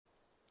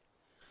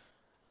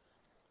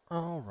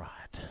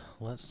Alright,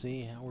 let's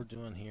see how we're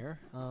doing here.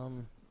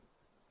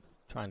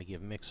 Trying to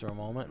give Mixer a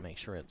moment, make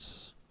sure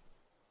it's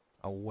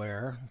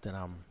aware that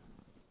I'm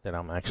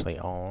actually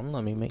on.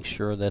 Let me make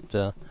sure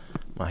that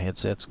my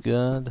headset's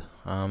good.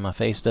 My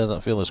face doesn't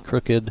feel as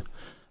crooked,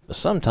 but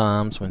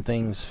sometimes when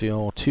things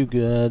feel too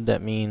good,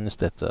 that means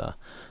that the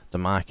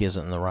mic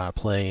isn't in the right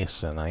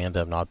place, and I end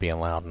up not being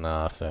loud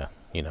enough,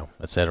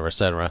 etc.,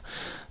 etc.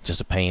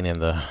 Just a pain in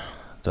the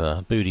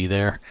booty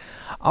there.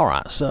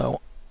 Alright,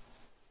 so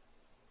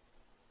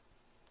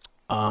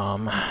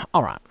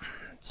alright,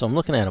 so I'm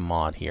looking at a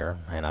mod here,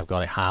 and I've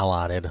got it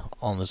highlighted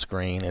on the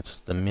screen.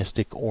 It's the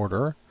Mystic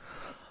Order.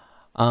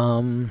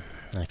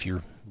 If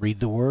you read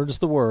the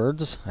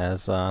words,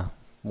 as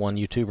one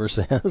YouTuber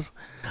says,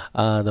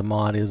 the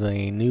mod is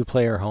a new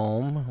player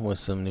home with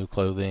some new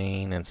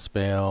clothing and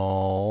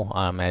spell.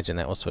 I imagine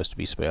that was supposed to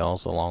be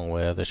spells, along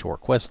with a short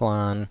quest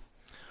line.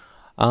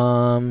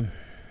 Let's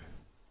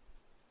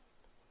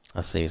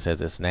see, it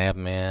says it's nav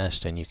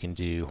meshed, and you can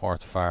do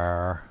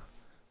Hearthfire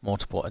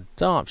multiple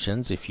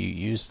adoptions if you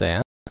use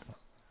that.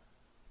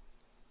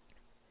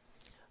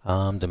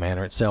 The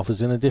manor itself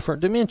is in a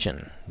different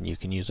dimension. You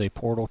can use a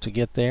portal to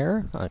get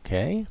there.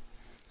 Okay.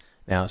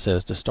 Now it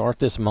says to start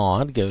this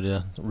mod, go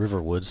to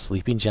Riverwood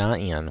Sleeping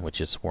Giant Inn,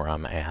 which is where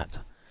I'm at.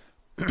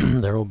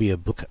 There will be a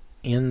book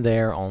in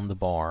there on the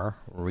bar.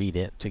 Read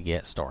it to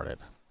get started.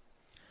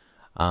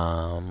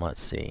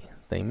 Let's see.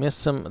 They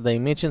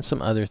mentioned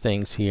some other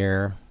things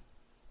here.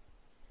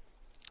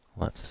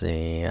 Let's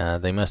see.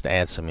 They must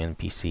add some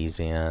NPCs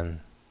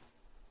in.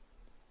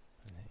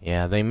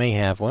 Yeah, they may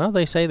have. Well,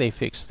 they say they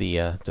fixed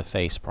the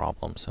face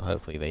problem, so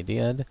hopefully they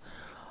did.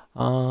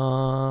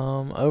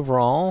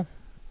 Overall,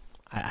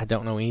 I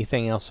don't know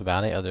anything else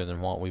about it other than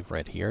what we've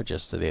read here.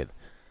 Just that it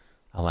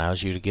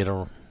allows you to get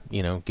a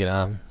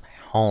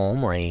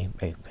home, or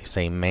they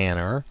say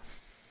manor.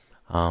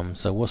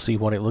 So we'll see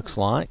what it looks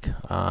like.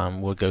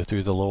 We'll go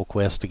through the little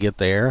quest to get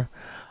there.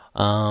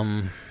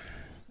 I'll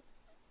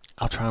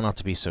try not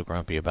to be so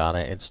grumpy about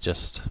it. It's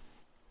just,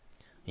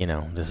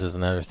 this is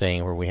another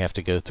thing where we have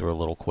to go through a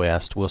little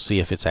quest. We'll see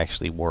if it's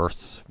actually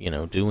worth,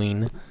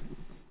 doing.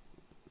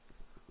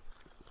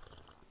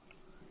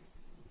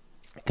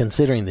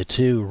 Considering the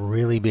two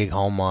really big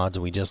home mods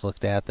we just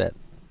looked at that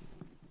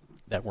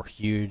were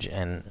huge,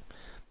 and,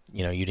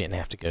 you didn't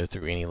have to go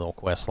through any little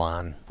quest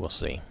line. We'll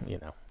see,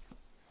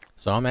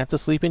 So I'm at the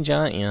Sleeping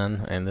Giant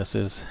Inn, and this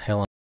is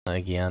Helena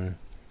again.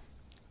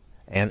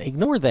 And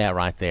ignore that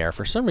right there.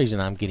 For some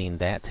reason, I'm getting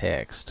that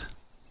text.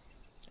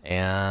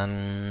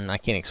 And I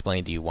can't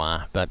explain to you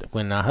why. But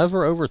when I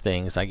hover over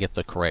things, I get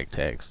the correct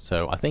text.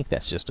 So I think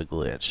that's just a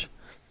glitch.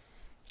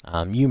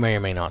 You may or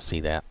may not see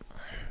that.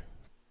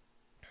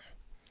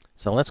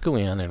 So let's go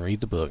in and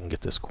read the book and get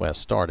this quest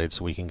started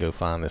so we can go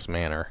find this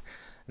manor.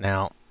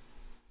 Now,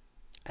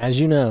 as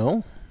you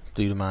know,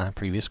 due to my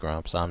previous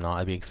grumps, I'm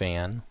not a big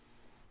fan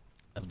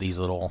of these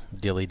little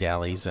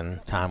dilly-dallies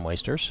and time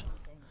wasters.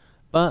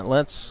 But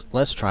let's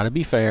try to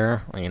be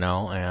fair, and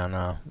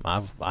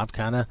I've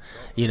kind of,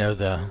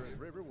 the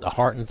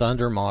Heart and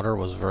Thunder modder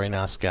was a very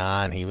nice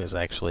guy, and he was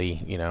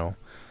actually,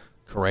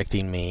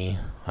 correcting me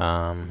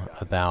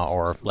about,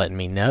 or letting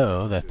me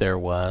know that there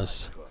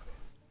was.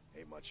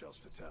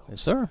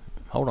 Yes, sir.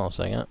 Hold on a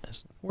second.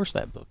 Where's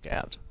that book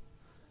at?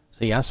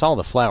 See, I saw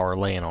the flower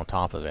laying on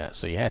top of it,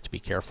 so you have to be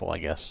careful, I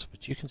guess,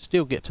 but you can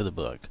still get to the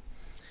book.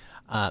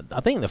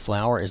 I think the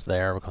flower is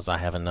there because I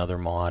have another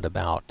mod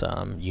about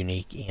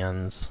unique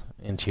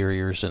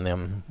interiors, and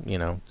them.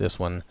 This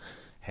one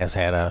has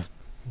had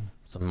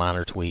some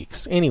minor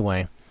tweaks.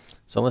 Anyway,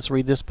 so let's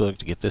read this book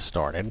to get this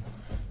started.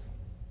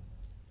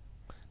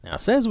 Now it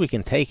says we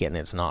can take it, and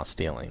it's not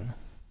stealing.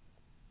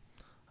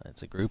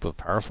 It's a group of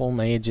powerful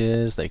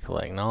mages. They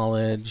collect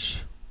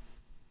knowledge.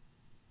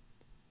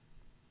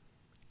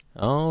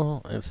 Oh,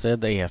 it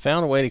said they have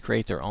found a way to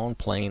create their own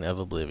plane of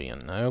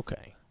Oblivion.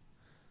 Okay.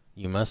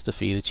 You must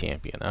defeat a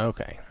champion.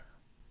 Okay.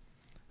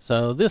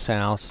 So this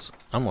house,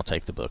 I'm going to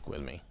take the book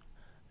with me.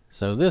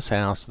 So this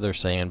house, they're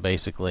saying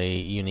basically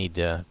you need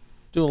to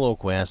do a little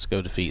quest,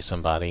 go defeat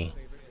somebody.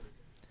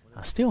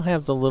 I still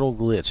have the little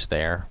glitch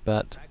there,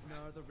 but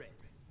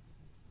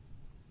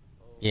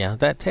yeah,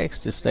 that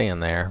text is staying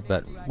there,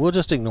 but we'll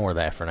just ignore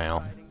that for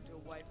now.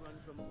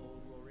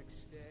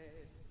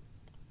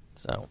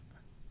 So,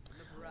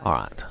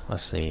 alright,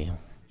 let's see.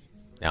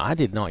 Now, I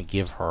did not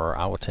give her,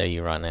 I will tell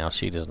you right now,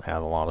 she doesn't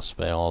have a lot of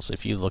spells.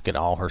 If you look at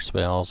all her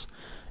spells,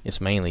 it's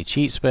mainly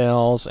cheat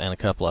spells and a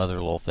couple other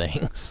little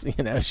things.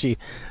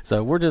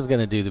 So we're just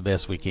going to do the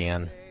best we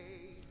can.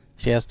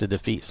 She has to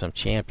defeat some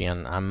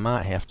champion. I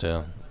might have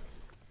to.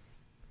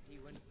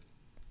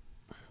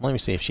 Let me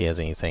see if she has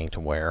anything to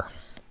wear.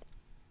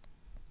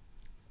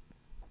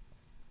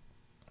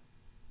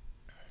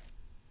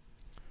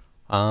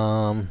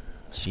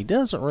 She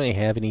doesn't really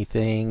have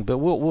anything, but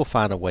we'll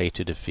find a way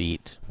to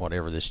defeat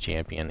whatever this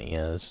champion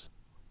is.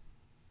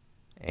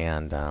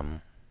 And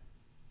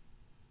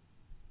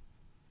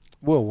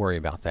we'll worry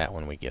about that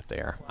when we get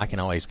there. I can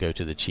always go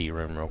to the cheat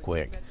room real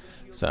quick.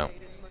 So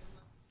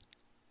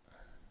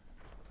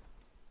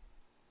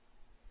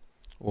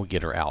we'll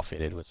get her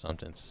outfitted with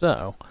something.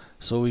 So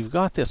we've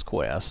got this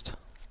quest.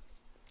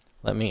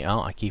 Let me,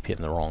 oh, I keep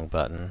hitting the wrong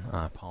button.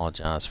 I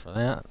apologize for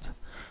that.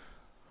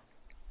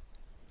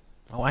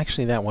 Oh,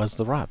 actually, that was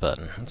the right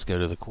button. Let's go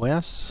to the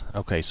quests.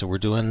 Okay, so we're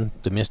doing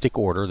the Mystic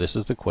Order. This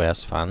is the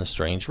quest, Find the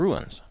Strange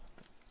Ruins.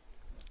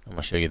 I'm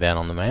going to show you that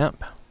on the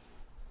map.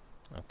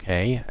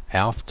 Okay,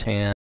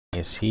 Alftan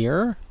is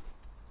here,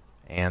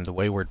 and the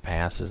Wayward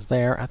Pass is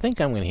there. I think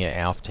I'm going to hit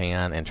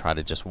Alftan and try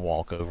to just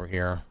walk over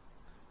here.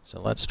 So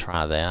let's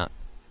try that.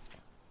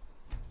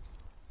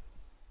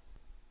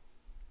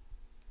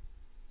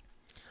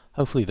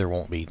 Hopefully there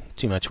won't be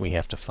too much we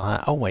have to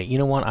fight. Oh wait, you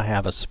know what? I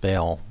have a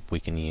spell we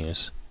can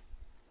use.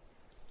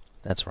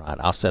 That's right,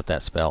 I'll set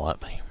that spell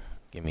up.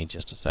 Give me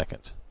just a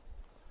second.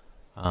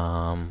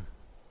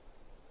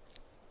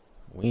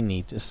 We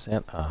need to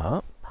set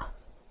up...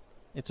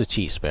 It's a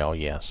cheat spell,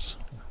 yes.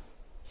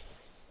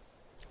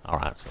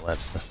 Alright, so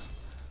let's...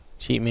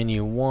 Cheat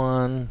menu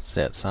 1,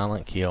 set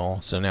silent kill.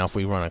 So now if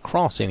we run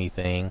across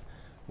anything,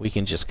 we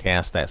can just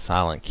cast that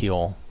silent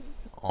kill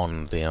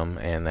on them,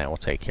 and that will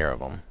take care of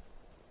them.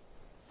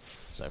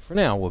 So for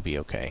now, we'll be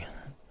okay.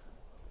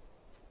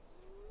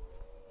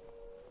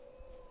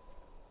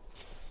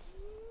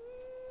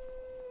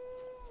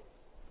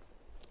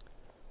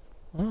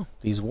 Well,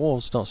 these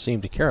wolves don't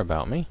seem to care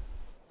about me.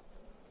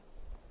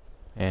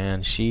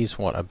 And she's,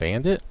 what, a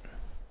bandit?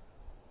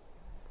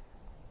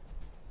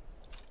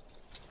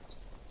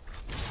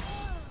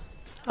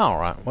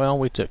 Alright, well,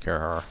 we took care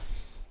of her.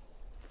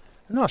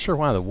 I'm not sure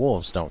why the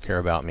wolves don't care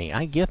about me.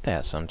 I get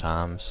that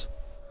sometimes.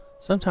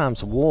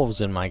 Sometimes wolves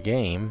in my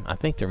game, I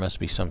think there must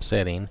be some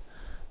setting,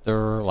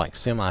 they're like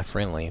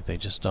semi-friendly. They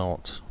just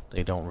don't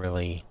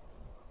really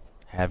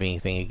have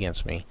anything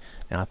against me.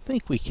 Now I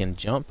think we can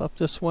jump up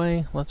this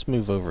way. Let's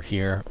move over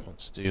here.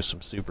 Let's do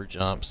some super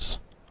jumps.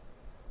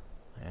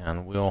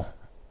 And we'll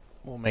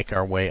make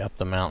our way up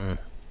the mountain.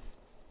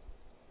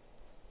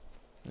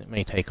 It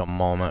may take a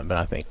moment, but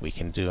I think we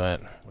can do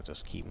it. We'll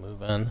just keep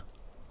moving.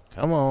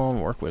 Come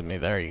on, work with me.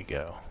 There you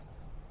go.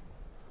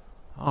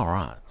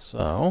 Alright,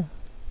 so...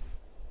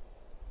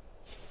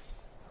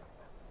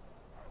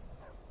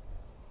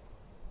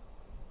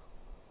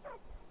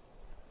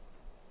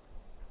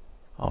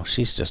 Oh,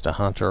 she's just a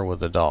hunter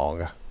with a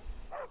dog.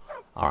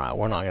 Alright,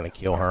 we're not going to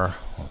kill her.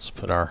 Let's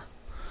put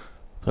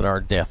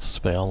our death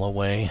spell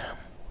away.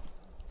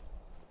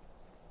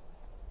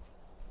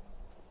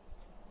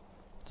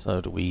 So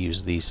do we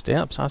use these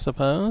steps, I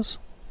suppose?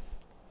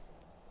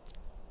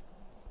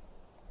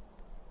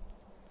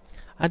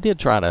 I did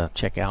try to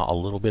check out a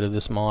little bit of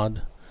this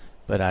mod,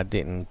 but I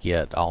didn't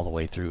get all the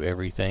way through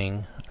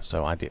everything,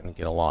 so I didn't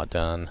get a lot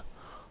done,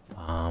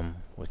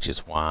 which is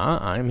why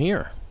I'm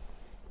here.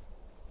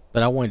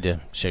 But I wanted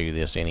to show you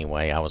this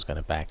anyway. I was going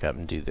to back up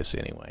and do this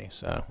anyway,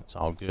 so it's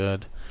all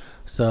good.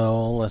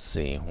 So let's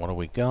see, what do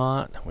we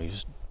got?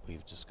 We've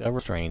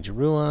discovered strange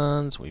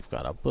ruins. We've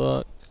got a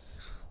book.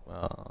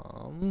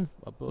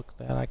 A book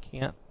that I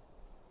can't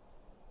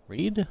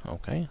read.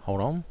 Okay, hold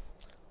on.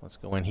 Let's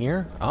go in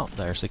here. Oh,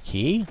 there's the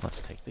key. Let's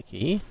take the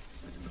key.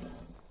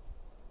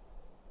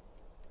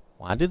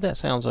 Why did that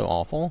sound so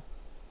awful?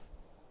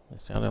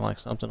 It sounded like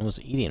something was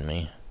eating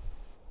me.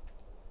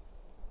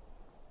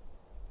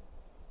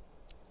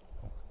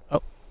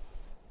 Oh.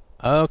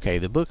 Okay,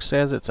 the book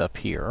says it's up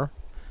here.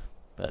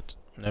 But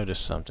notice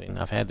something.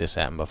 I've had this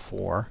happen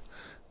before.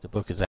 The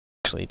book is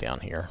actually down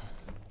here.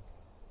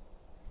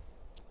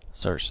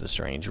 Search the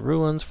strange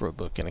ruins for a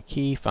book and a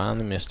key. Find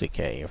the mystic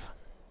cave.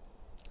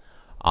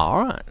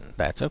 Alright,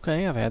 that's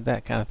okay. I've had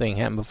that kind of thing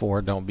happen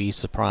before. Don't be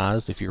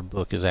surprised if your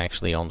book is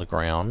actually on the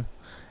ground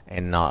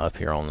and not up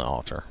here on the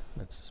altar.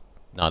 It's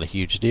not a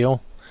huge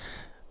deal.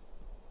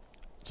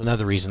 It's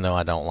another reason, though,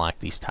 I don't like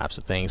these types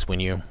of things. When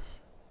you're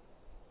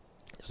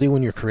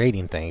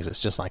creating things,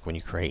 it's just like when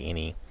you create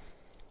any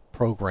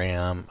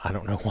program. I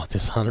don't know what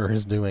this hunter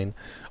is doing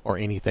or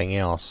anything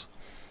else.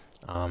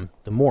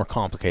 The more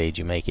complicated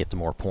you make it, the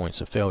more points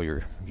of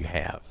failure you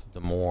have.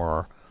 The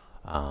more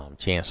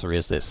chance there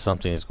is that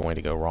something is going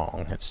to go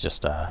wrong. It's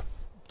just the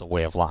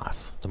way of life.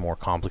 The more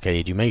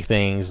complicated you make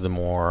things, the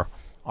more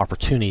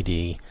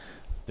opportunity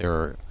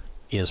there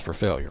is for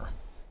failure.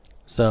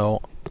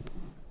 So,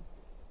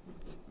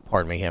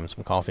 pardon me, having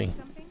some coffee.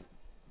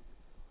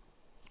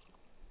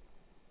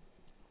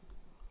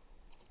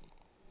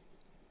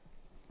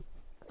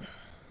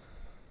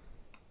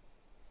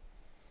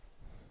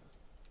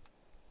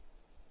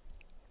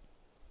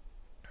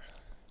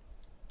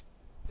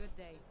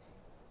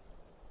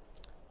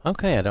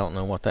 Okay, I don't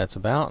know what that's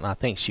about, and I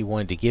think she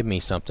wanted to give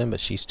me something, but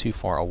she's too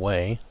far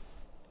away.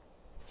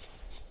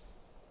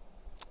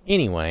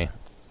 Anyway.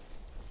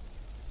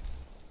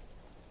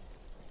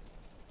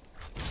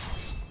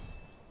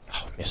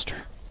 Oh, missed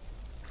her.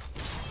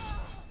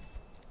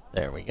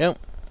 There we go.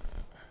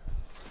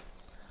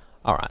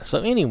 Alright,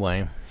 so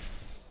anyway.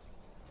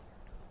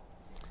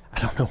 I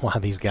don't know why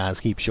these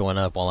guys keep showing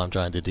up while I'm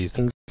trying to do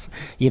things.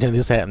 You know,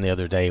 this happened the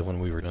other day when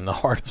we were in the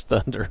Heart of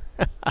Thunder.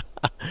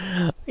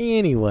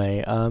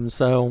 Anyway,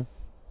 so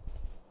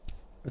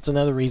it's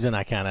another reason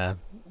I kind of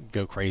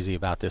go crazy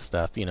about this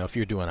stuff. You know, if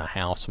you're doing a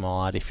house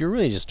mod, if you're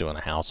really just doing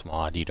a house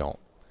mod, you don't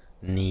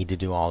need to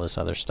do all this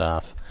other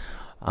stuff.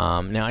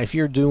 Now, if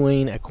you're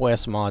doing a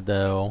quest mod,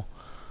 though,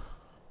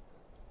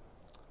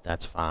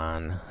 that's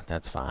fine.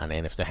 That's fine.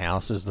 And if the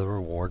house is the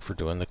reward for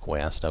doing the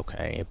quest,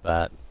 okay.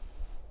 But,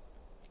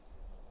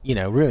 you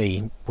know,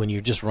 really, when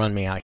you just run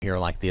me out here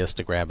like this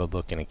to grab a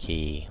book and a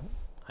key,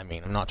 I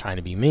mean, I'm not trying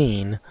to be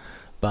mean,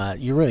 but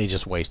you're really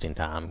just wasting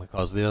time,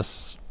 because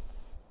this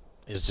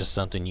is just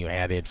something you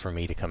added for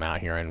me to come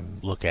out here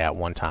and look at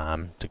one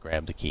time to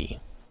grab the key.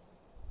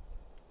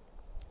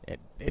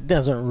 It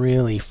doesn't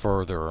really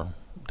further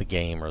the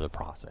game or the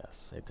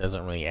process. It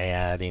doesn't really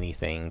add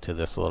anything to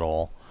this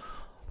little,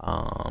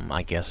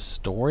 I guess,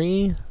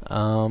 story.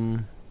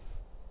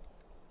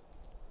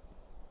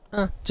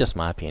 Just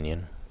my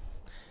opinion.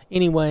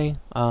 Anyway,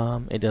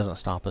 it doesn't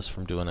stop us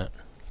from doing it.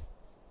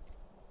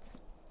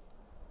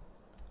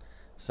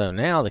 So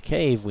now the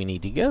cave we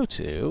need to go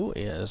to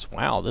is,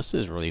 wow, this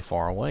is really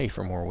far away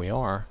from where we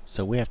are.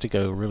 So we have to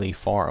go really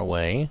far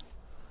away.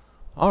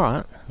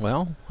 Alright,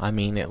 well, I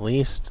mean, at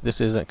least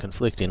this isn't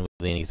conflicting with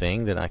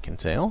anything that I can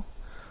tell.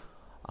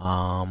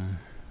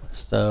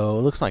 So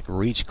it looks like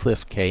Reach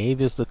Cliff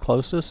Cave is the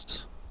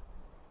closest.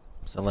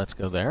 So let's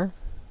go there.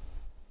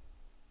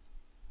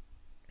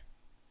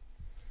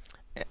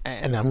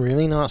 And I'm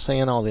really not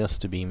saying all this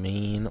to be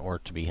mean or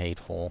to be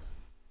hateful.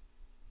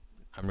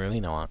 I'm really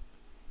not.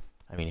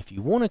 I mean, if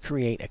you want to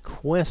create a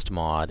quest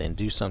mod and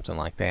do something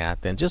like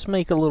that, then just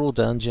make a little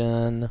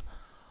dungeon,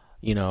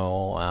 you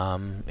know,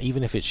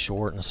 even if it's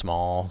short and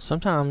small.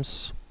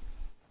 Sometimes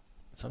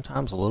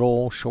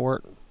little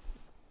short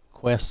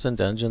quests and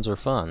dungeons are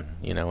fun.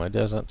 You know, it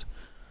doesn't,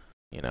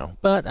 you know.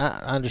 But I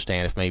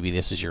understand if maybe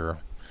this is your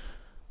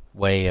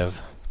way of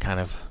kind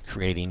of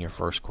creating your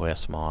first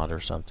quest mod or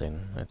something.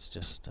 It's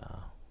just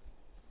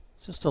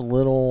a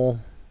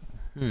little,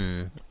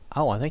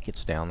 oh, I think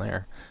it's down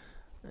there.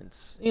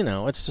 It's, you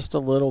know, it's just a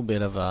little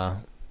bit of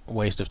a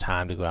waste of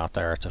time to go out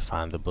there to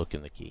find the book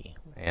and the key.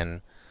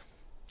 And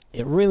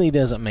it really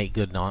doesn't make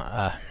good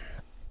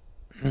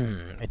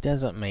it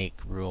doesn't make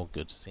real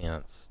good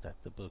sense that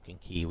the book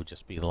and key would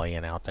just be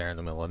laying out there in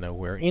the middle of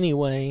nowhere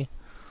anyway.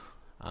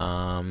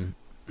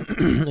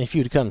 If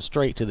you'd come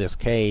straight to this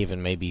cave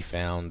and maybe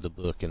found the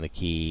book and the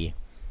key,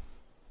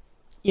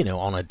 you know,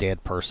 on a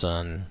dead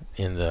person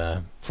in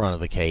the front of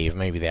the cave,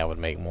 maybe that would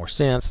make more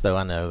sense, though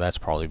I know that's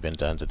probably been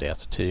done to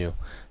death too.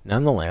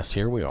 Nonetheless,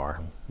 here we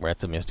are. We're at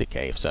the Mystic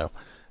Cave, so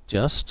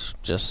just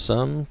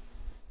some,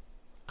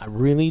 I'm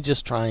really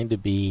just trying to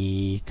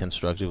be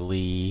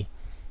constructively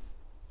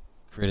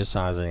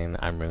criticizing.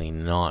 I'm really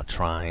not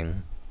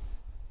trying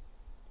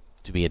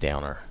to be a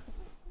downer,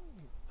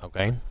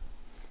 okay?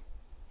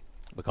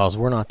 Because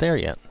we're not there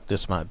yet.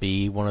 This might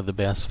be one of the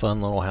best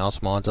fun little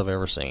house mods I've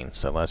ever seen,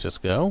 so let's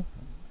just go.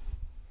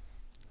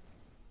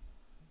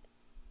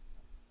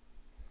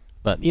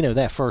 But, you know,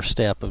 that first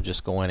step of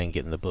just going and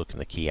getting the book and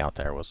the key out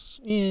there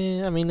was,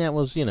 yeah, I mean, that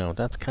was, you know,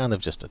 that's kind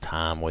of just a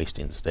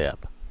time-wasting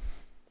step.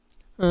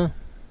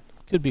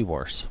 Could be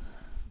worse.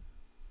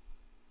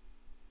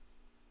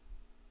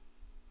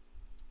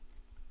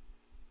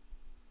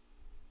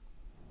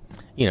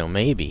 You know,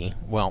 maybe,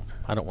 well,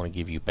 I don't want to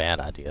give you bad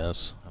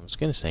ideas. I was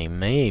going to say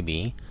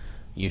maybe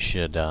you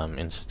should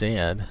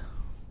instead...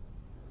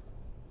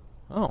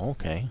 Oh,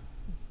 okay.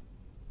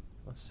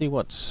 Let's see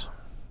what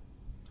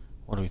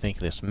do we think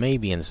of this?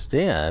 Maybe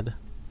instead,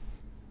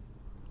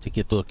 to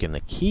get the book and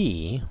the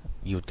key,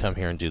 you would come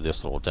here and do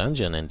this little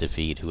dungeon and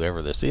defeat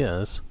whoever this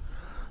is,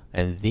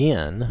 and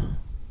then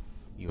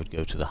you would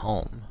go to the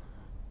home.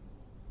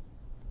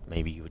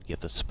 Maybe you would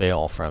get the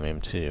spell from him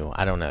too.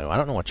 I don't know. I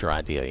don't know what your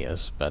idea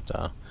is, but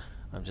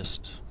I'm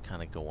just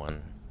kind of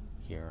going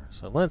here.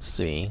 So let's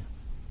see.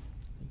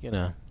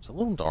 It's a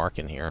little dark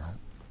in here.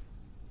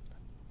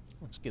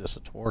 Let's get us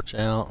a torch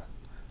out.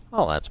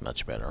 Oh, that's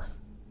much better.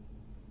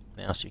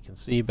 Now she can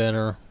see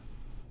better.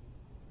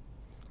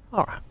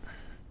 Alright.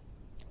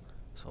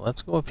 So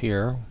let's go up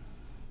here.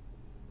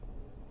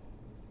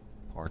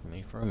 Pardon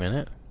me for a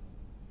minute.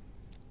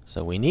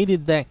 So we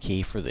needed that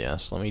key for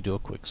this. Let me do a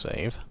quick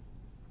save.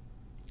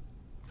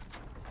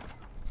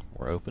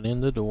 We're opening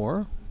the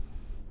door.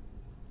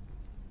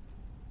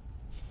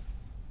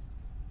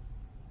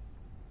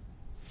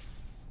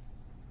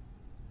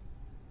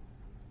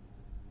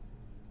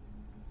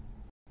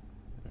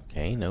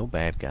 Okay, no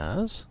bad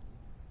guys.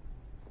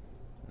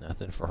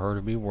 Nothing for her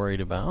to be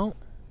worried about.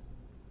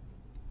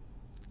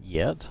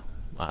 Yet.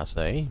 I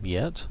say,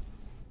 yet.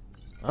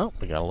 Oh,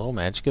 we got a little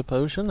magicka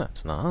potion.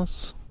 That's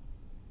nice.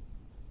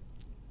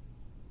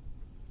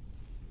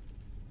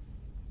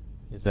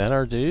 Is that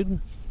our dude?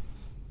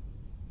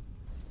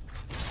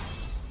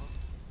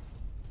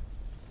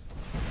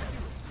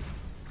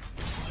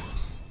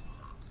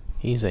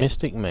 He's a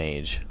mystic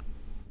mage.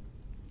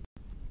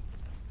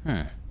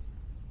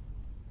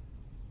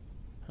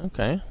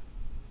 Okay.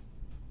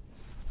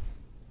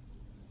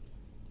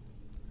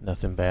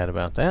 Nothing bad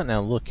about that.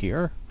 Now look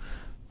here.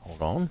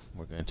 Hold on.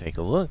 We're going to take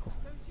a look. Don't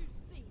you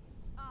see?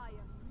 I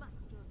am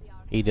master of the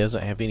art He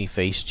doesn't have any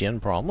face gen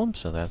problems,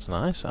 so that's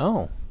nice.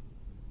 Oh.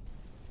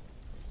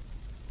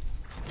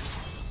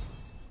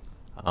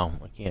 Oh,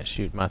 I can't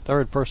shoot. My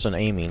third person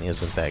aiming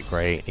isn't that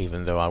great,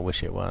 even though I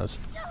wish it was.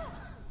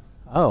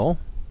 Oh.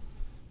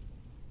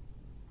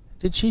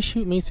 Did she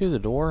shoot me through the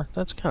door?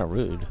 That's kind of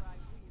rude.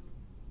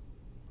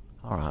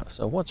 Alright,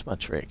 so what's my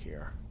trick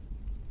here?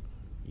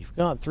 You've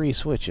got 3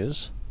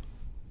 switches.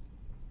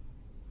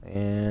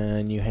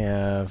 And you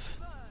have...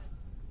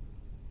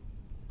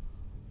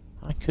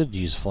 I could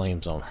use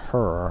flames on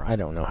her. I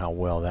don't know how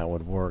well that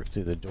would work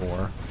through the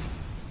door.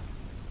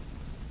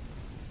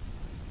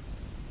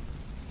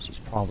 She's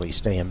probably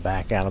staying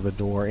back out of the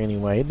door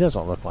anyway. It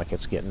doesn't look like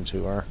it's getting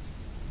to her.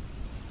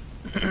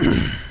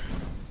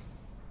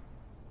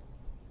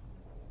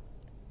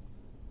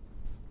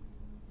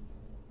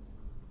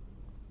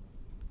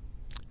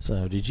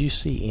 So, did you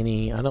see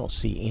any... I don't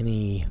see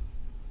any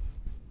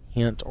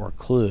hint or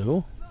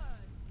clue.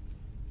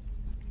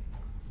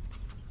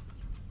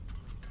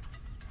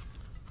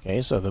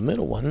 Okay, so the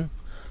middle one,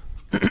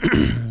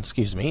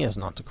 excuse me, is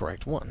not the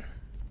correct one.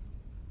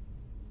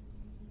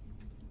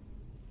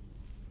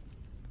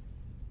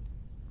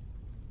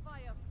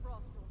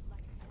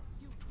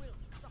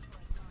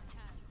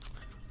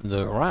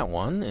 The right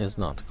one is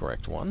not the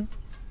correct one.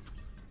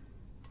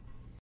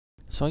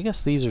 So I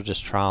guess these are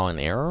just trial and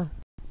error.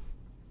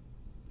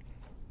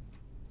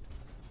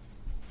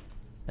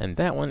 And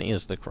that one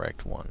is the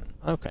correct one.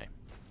 Okay.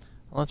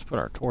 Let's put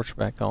our torch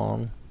back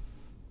on.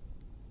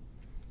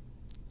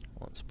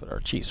 Let's put our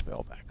cheat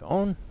spell back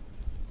on.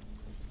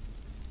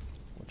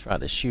 We'll try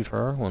to shoot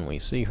her when we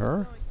see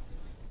her.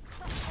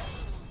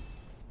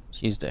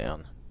 She's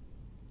down.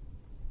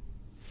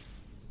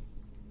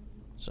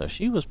 So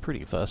she was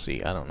pretty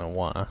fussy. I don't know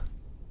why.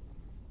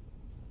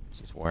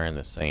 She's wearing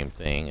the same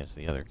thing as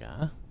the other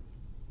guy.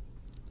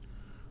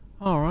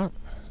 Alright.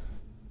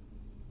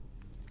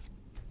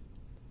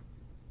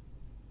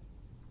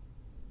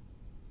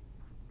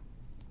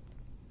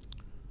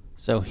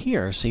 So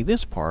here, see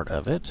this part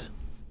of it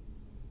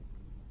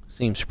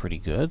seems pretty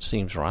good,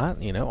 seems right,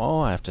 you know. Oh,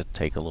 I have to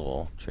take a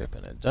little trip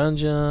in a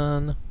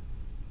dungeon.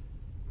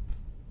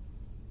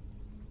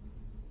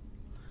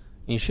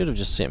 You should have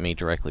just sent me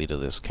directly to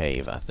this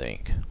cave, I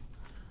think.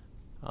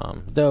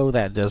 Though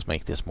that does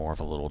make this more of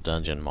a little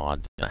dungeon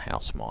mod than a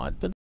house mod,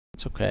 but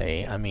it's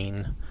okay. I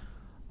mean,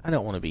 I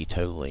don't want to be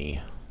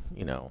totally,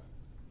 you know,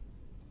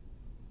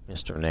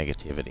 Mr.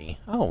 Negativity.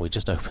 Oh, we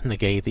just opened the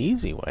gate the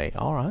easy way.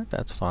 Alright,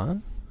 that's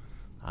fine.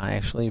 I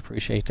actually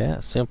appreciate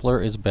that.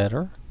 Simpler is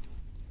better.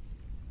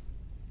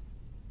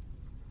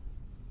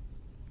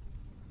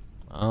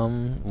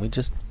 We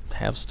just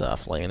have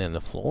stuff laying in the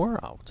floor.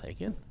 I'll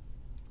take it.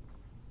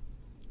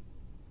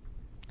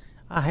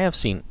 I have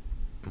seen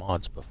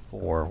mods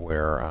before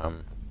where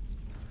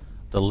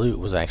the loot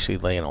was actually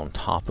laying on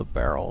top of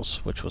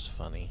barrels, which was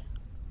funny.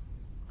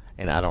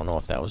 And I don't know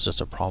if that was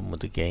just a problem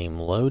with the game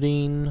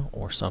loading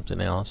or something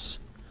else.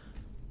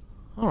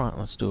 Alright,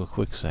 let's do a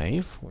quick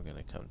save. We're going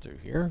to come through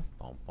here.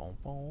 Boom, boom,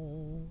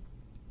 boom.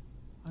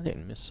 I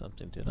didn't miss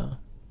something, did I?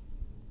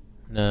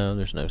 No,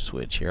 there's no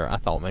switch here. I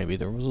thought maybe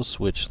there was a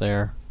switch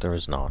there. There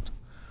is not.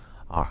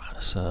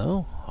 Alright,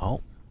 so...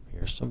 Oh,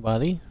 here's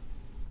somebody.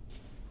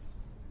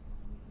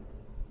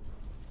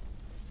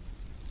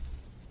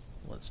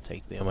 Let's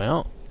take them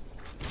out.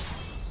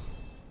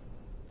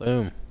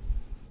 Boom.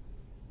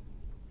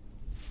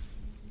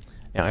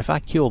 Now, if I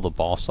kill the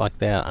boss like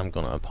that, I'm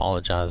going to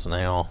apologize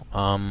now.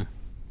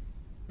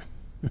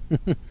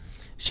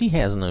 She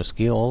has no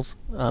skills.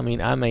 I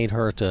mean, I made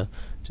her to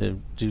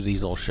do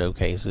these little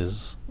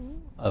showcases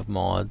of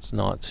mods,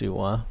 not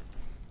to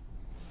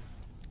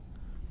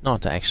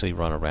actually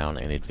run around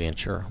and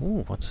adventure.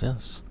 Ooh, what's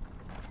this?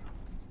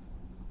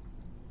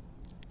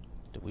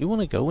 Do we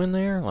want to go in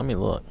there? Let me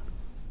look.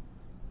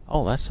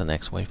 Oh, that's the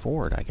next way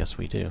forward. I guess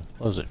we do.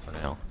 Close it for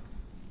now.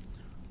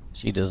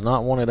 She does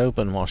not want it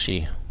open while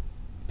she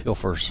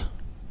pilfers.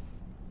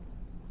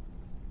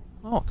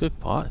 Oh, cook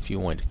pot if you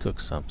want to cook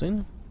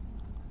something.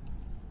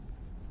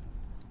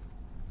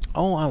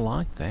 Oh, I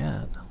like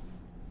that.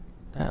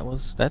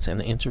 That's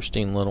an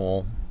interesting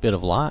little bit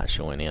of light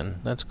showing in.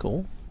 That's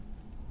cool.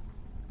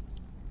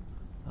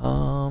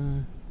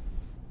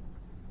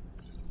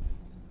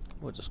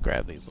 We'll just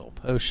grab these little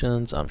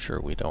potions. I'm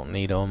sure we don't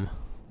need them.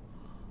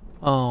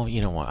 Oh, you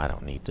know what? I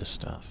don't need this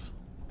stuff.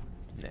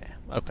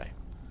 Nah, okay.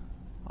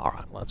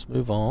 Alright, let's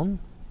move on.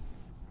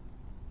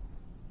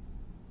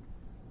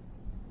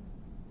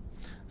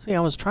 See, I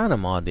was trying to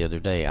mod the other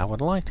day. I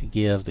would like to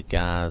give the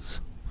guys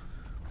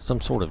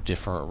some sort of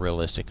different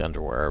realistic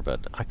underwear, but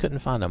I couldn't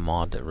find a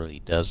mod that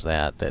really does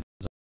that. That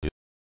doesn't do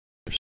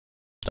the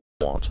stuff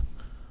I want.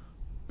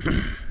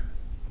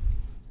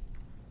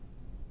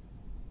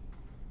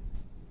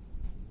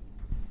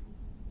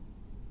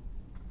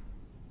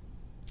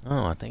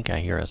 Oh, I think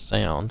I hear a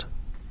sound.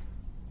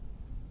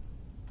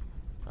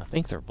 I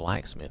think they're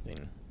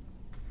blacksmithing.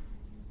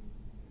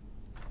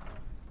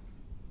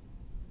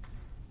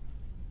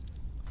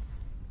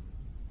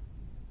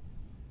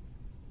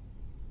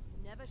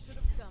 Never should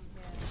have come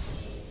here.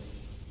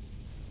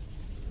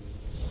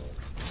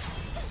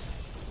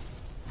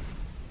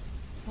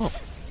 Oh.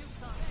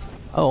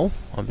 Oh,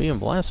 I'm being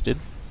blasted.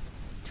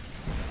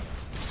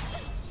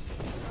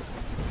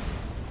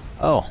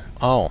 Oh,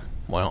 oh,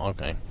 well,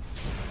 okay.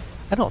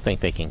 I don't think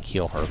they can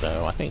kill her,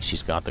 though. I think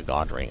she's got the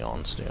God Ring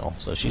on still,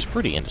 so she's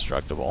pretty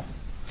indestructible.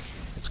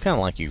 It's kind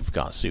of like you've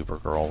got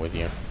Supergirl with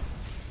you.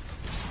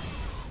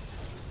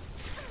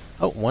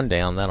 Oh, one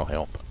down, that'll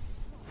help.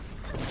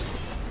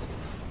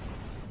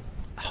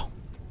 Oh.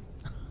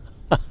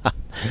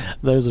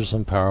 Those are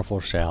some powerful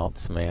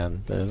shouts,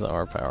 man. Those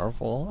are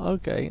powerful.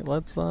 Okay,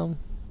 let's, Did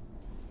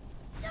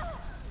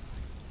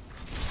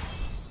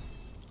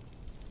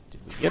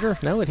we get her?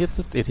 No, it hit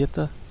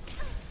the...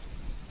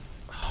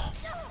 Oh.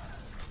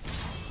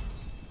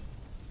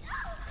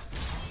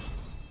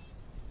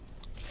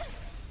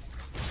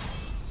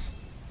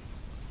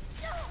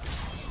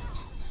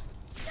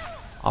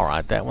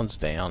 Alright, that one's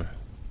down.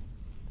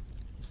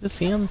 Is this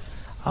him?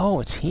 Oh,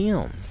 it's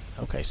him.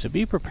 Okay, so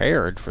be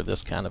prepared for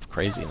this kind of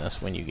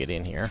craziness when you get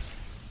in here.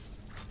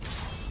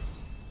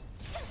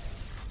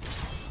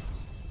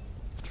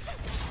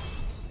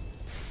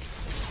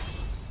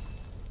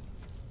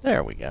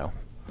 There we go.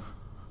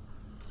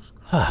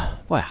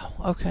 Wow.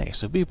 Okay,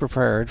 so be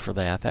prepared for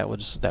that. That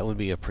would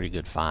be a pretty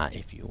good fight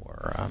if you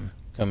were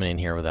coming in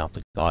here without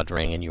the God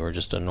Ring and you were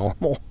just a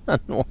normal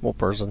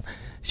person.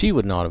 She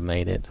would not have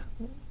made it.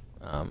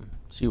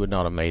 She would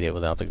not have made it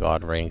without the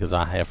God Ring because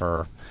I have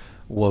her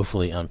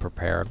woefully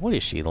unprepared. What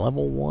is she?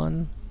 Level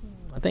 1?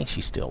 I think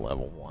she's still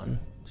level 1.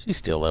 She's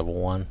still level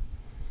 1.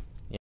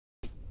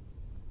 Yeah.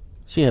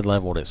 She had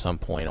leveled at some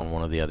point on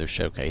one of the other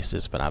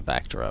showcases, but I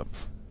backed her up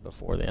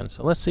before then.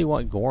 So let's see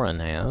what Goran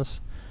has.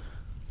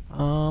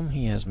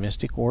 He has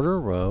Mystic Order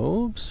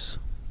robes.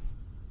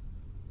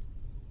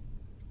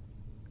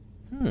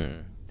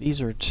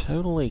 These are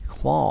totally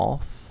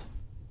cloth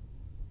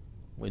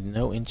with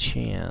no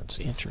enchants.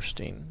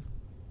 Interesting.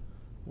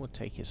 We'll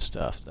take his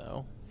stuff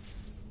though.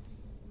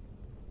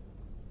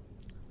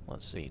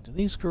 Let's see. Do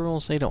these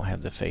girls, they don't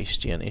have the face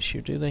gen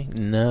issue, do they?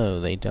 No,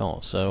 they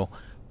don't. So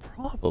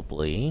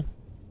probably,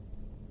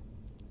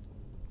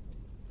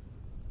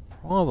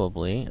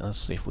 let's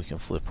see if we can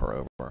flip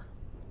her over.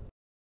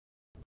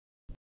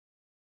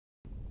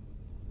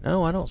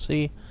 No, I don't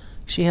see.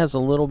 She has a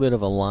little bit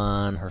of a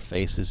line. Her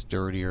face is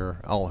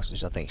dirtier. Oh, I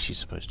think she's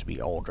supposed to be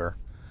older.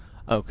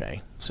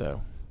 Okay,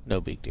 so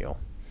no big deal.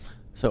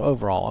 So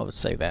overall, I would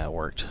say that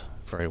worked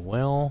very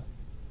well.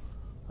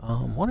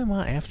 What am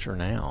I after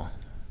now?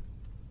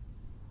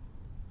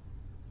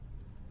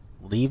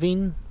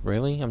 Leaving?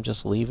 Really? I'm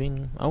just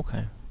leaving?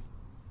 Okay.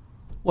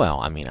 Well,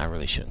 I mean, I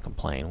really shouldn't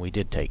complain. We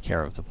did take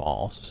care of the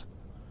boss.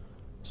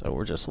 So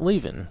we're just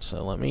leaving.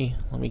 So let me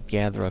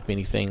gather up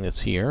anything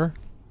that's here.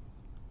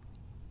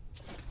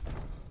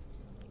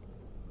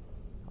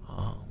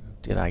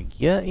 Did I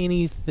get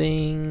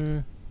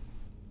anything?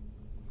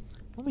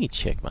 Let me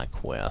check my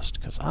quest,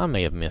 because I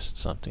may have missed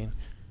something.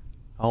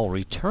 Oh,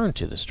 return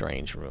to the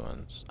Strange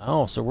Ruins.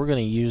 Oh, so we're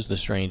going to use the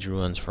Strange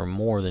Ruins for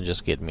more than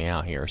just getting me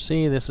out here.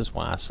 See, this is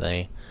why I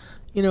say,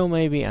 you know,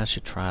 maybe I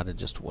should try to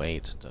just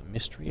wait. The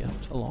Mystery of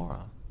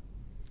Talara.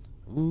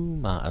 Ooh,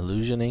 my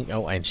illusioning.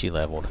 Oh, and she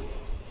leveled.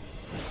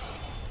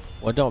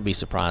 Well, don't be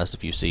surprised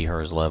if you see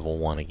her as level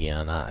 1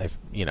 again. I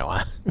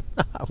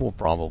will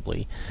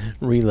probably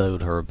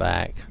reload her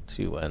back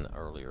to an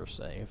earlier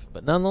save.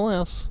 But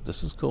nonetheless,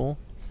 this is cool.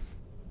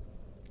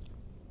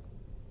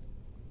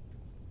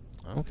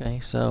 Okay,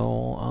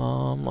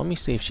 so let me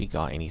see if she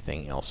got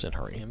anything else in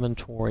her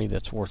inventory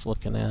that's worth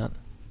looking at.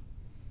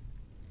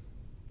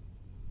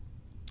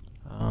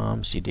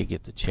 She did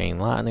get the Chain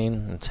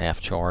Lightning. It's half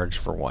charged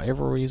for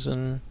whatever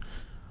reason.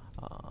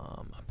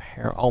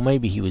 Oh,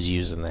 maybe he was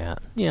using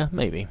that. Yeah,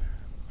 maybe.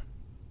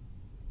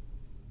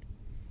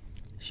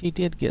 She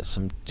did get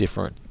some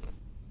different...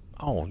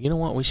 Oh, you know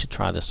what? We should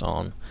try this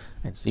on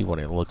and see what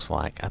it looks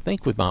like. I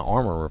think with my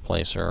armor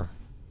replacer...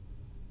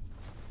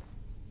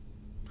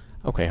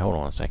 Okay, hold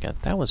on a second.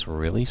 That was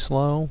really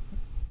slow.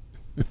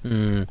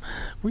 We're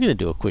going to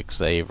do a quick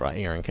save right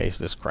here in case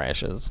this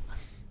crashes.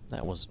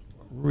 That was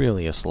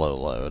really a slow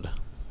load.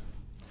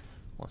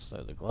 Let's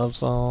throw the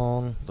gloves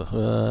on, the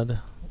hood,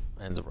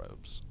 and the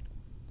robes.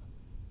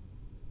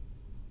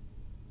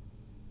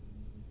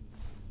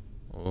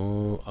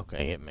 Oh,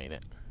 okay, it made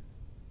it.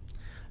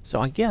 So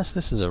I guess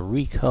this is a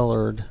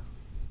recolored...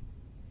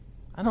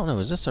 I don't know,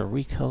 is this a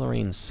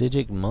recoloring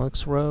Sijic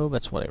monk's robe?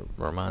 That's what it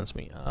reminds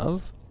me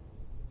of.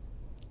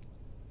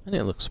 And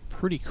it looks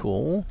pretty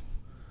cool.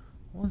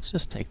 Let's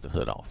just take the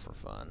hood off for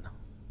fun.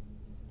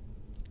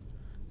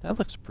 That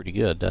looks pretty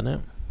good, doesn't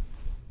it?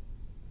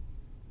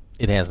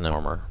 It has no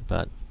armor,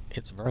 but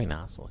it's very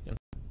nice looking.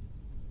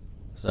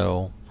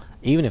 So,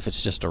 even if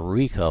it's just a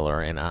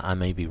recolor, and I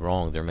may be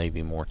wrong, there may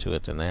be more to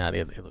it than that,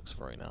 it looks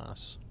very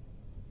nice.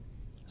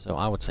 So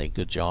I would say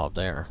good job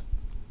there.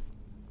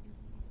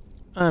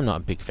 I'm not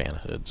a big fan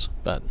of hoods,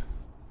 but...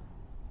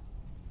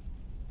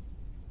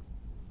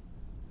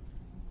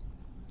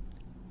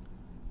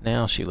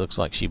 Now she looks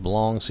like she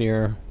belongs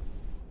here.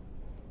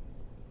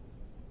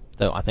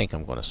 Though I think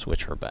I'm going to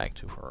switch her back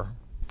to her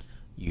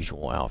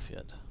usual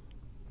outfit.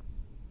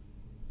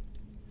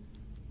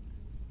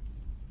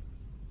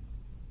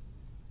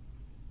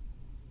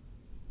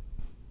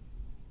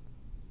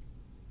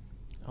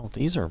 Oh,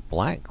 these are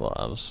black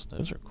gloves.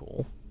 Those are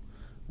cool.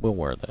 We'll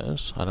wear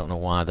those. I don't know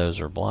why those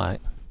are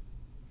black.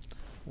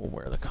 We'll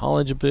wear the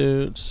college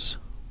boots.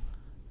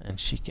 And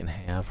she can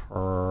have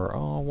her...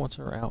 Oh, what's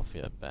her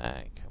outfit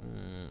back?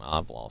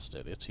 I've lost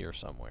it. It's here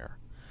somewhere.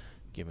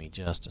 Give me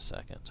just a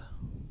second.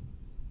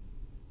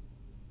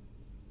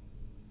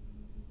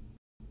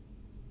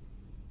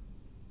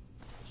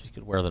 She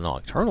could wear the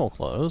nocturnal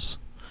clothes.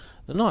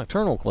 The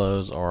nocturnal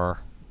clothes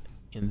are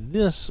in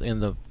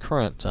the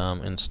current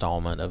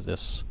installment of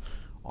this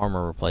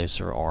armor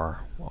replacer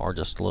are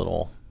just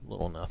little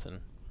nothing.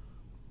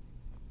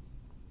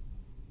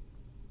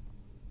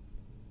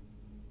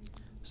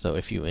 So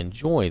if you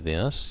enjoy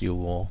this, you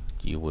will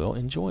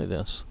enjoy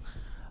this.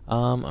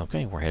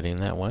 Okay, we're heading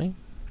that way.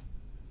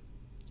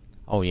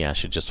 Oh yeah, I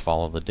should just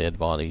follow the dead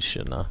bodies,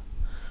 shouldn't I?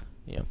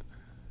 Yep.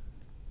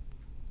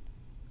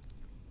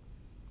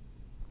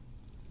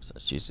 So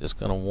she's just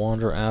gonna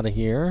wander out of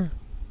here.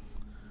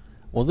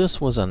 Well,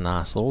 this was a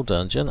nice little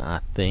dungeon,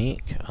 I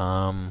think.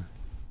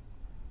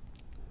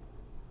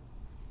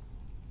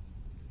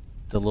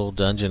 The little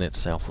dungeon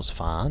itself was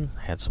fine.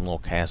 Had some little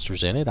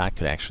casters in it. I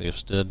could actually have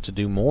stood to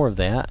do more of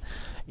that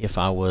if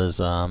I was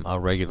a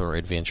regular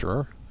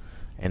adventurer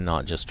and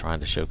not just trying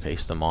to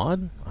showcase the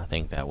mod. I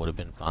think that would have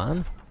been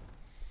fine.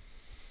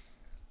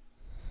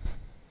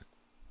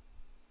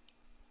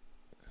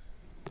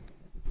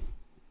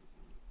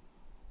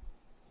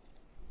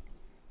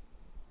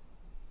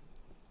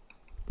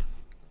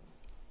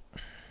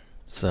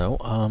 So,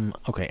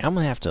 okay, I'm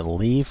going to have to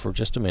leave for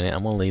just a minute.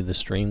 I'm going to leave the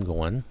stream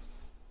going.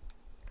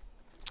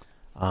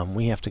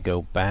 We have to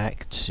go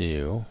back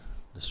to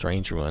the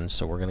Strange Ruins,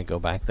 so we're going to go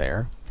back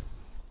there.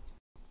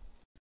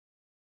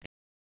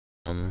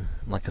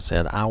 Like I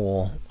said,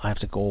 I have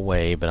to go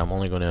away, but I'm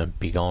only going to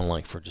be gone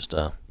like for just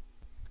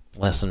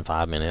less than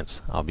 5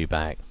 minutes. I'll be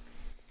back.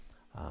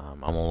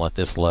 I'm going to let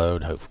this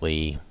load.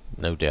 Hopefully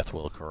no death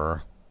will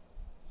occur.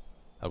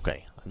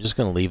 Okay, I'm just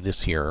going to leave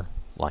this here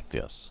like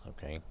this,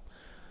 okay?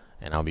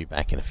 And I'll be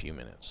back in a few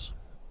minutes.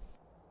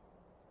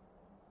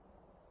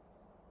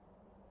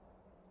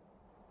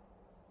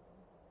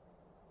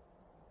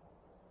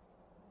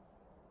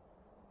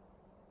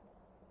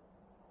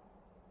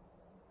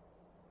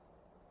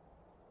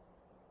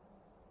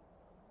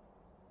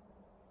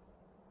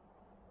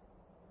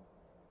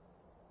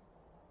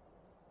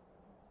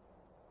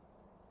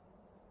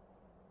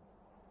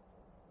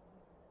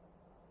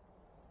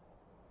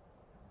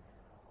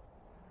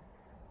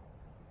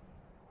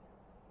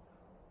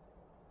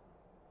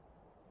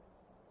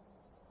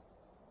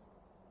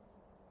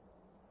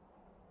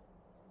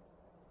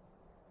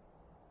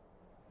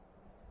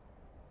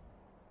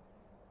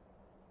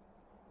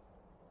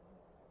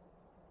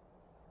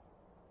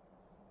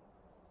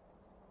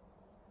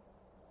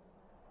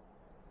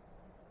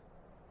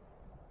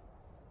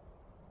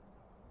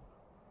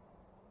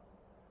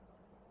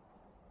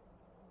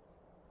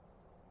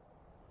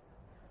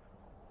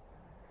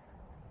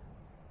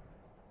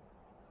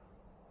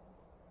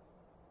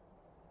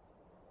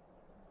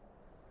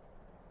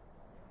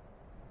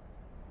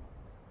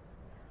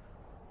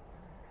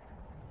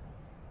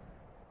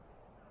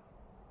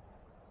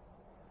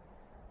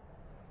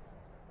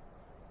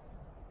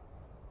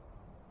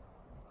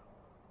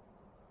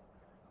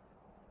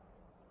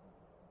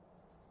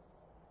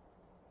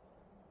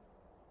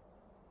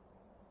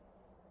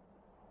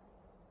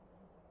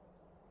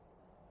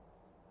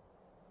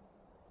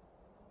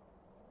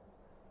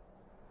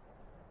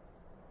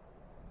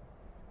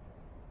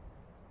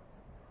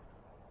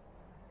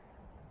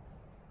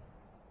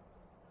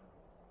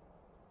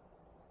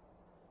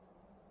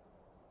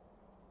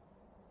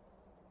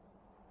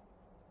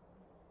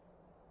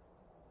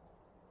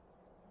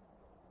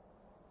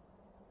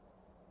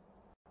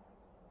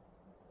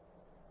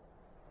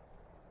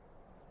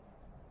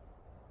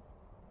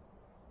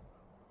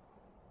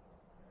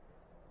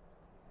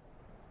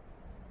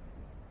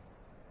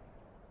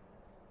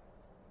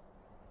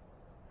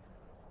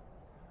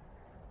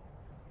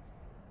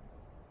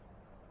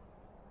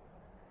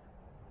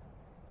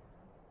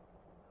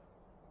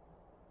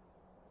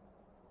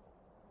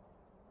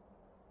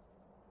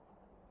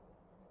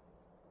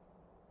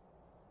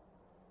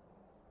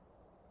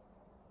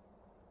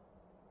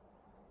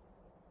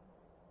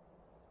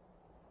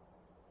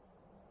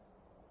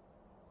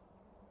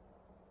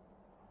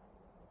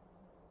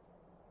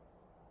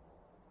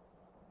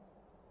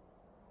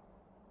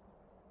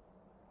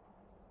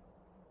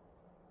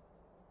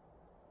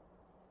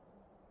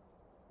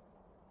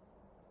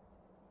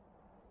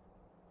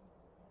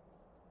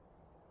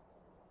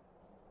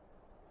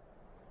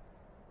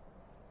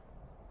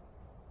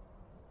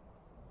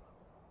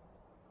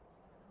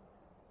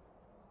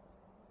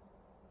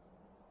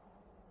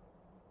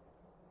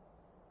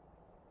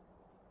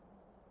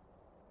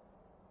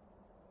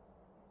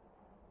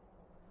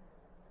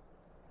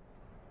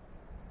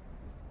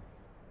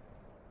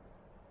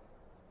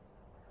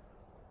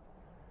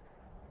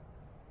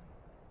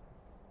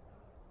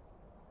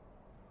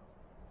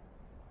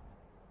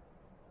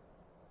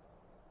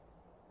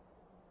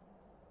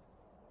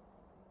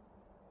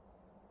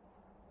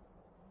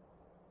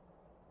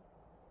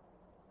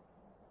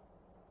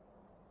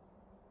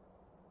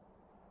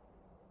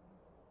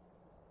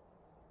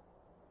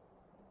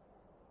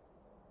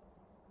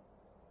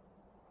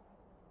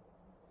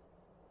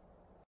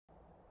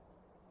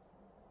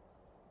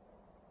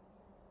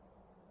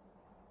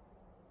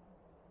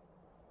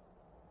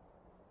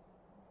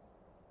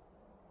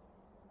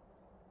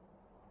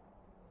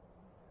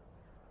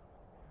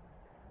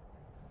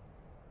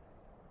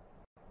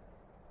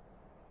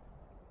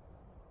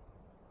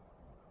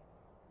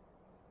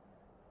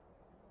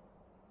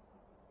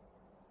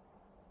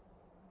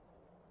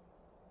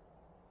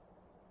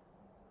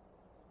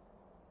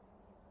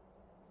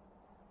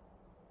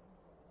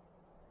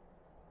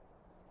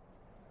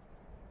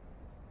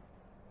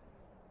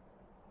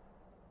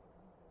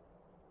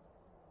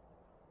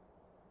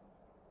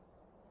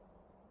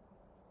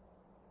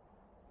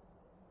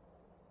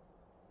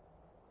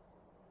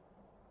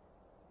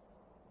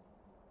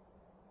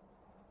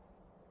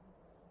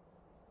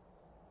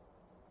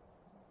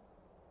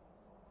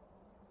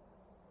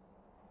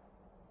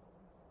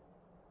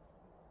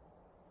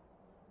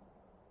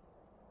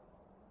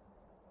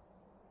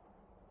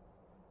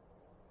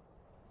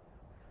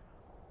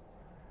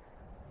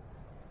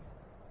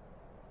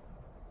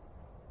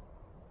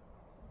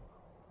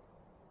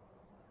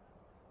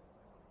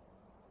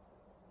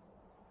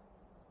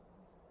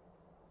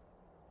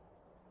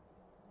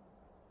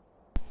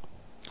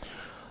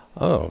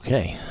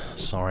 Okay,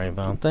 sorry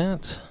about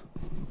that.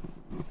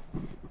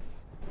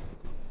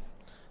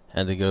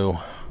 Had to go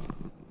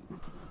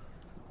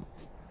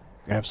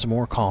grab some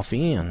more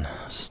coffee and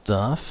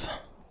stuff.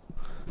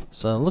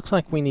 So it looks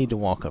like we need to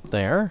walk up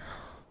there.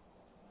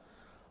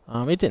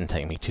 It didn't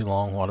take me too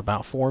long, what,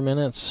 about 4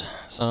 minutes?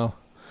 So,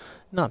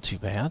 not too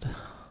bad.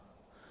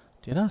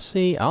 Did I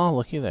see? Oh,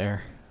 looky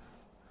there.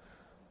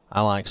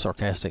 I like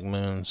sarcastic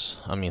dragons,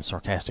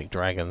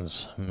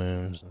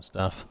 moons, and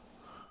stuff.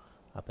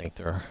 I think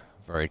they're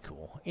very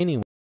cool.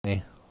 Anyway,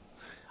 I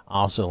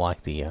also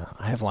like I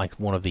have like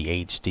one of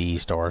the HD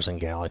stars and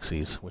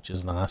galaxies, which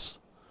is nice.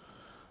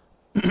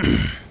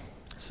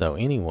 So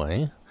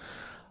anyway,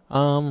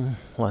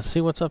 let's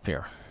see what's up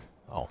here.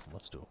 Oh,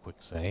 let's do a quick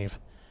save.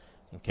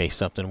 In case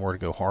something were to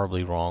go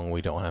horribly wrong,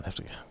 we don't have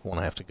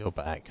to go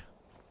back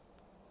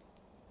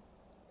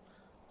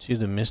to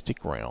the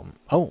Mystic Realm.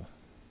 Oh,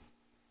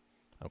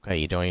 okay,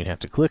 you don't even have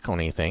to click on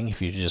anything.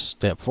 If you just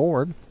step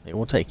forward, it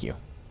will take you.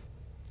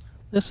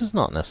 This is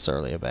not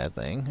necessarily a bad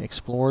thing.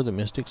 Explore the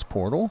Mystic's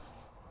Portal.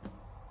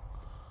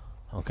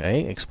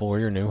 Okay, explore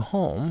your new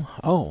home.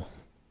 Oh.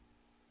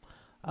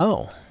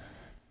 Oh.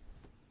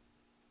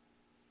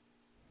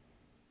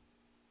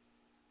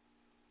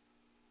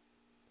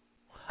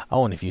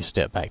 Oh, and if you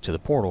step back to the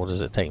portal, does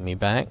it take me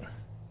back?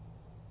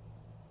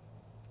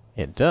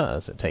 It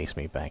does. It takes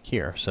me back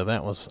here. So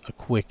that was a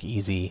quick,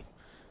 easy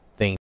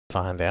thing to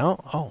find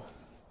out. Oh.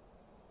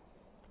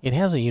 It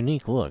has a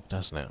unique look,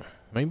 doesn't it?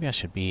 Maybe I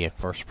should be a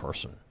first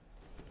person.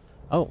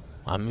 Oh,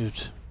 I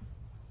moved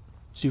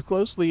too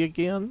closely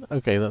again?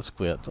 Okay, let's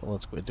quit.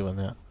 Let's quit doing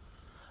that.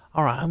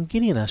 Alright, I'm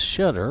getting a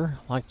shudder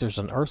like there's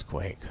an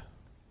earthquake.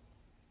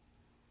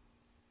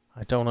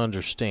 I don't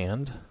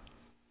understand.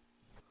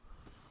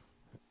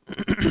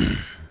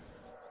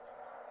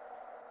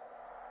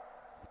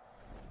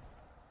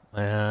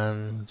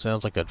 And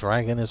sounds like a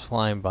dragon is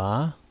flying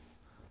by.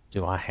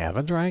 Do I have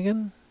a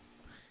dragon?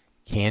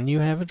 Can you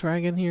have a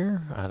dragon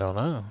here? I don't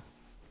know.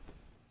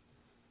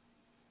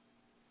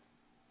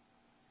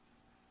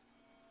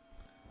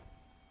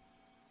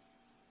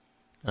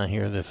 I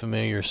hear the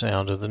familiar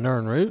sound of the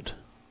Nirnroot.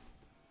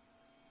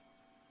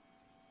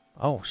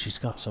 Oh, she's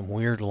got some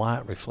weird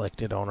light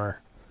reflected on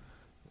her.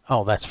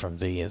 Oh, that's from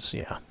these,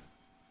 yeah.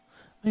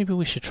 Maybe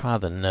we should try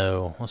the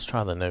no. Let's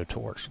try the no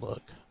torch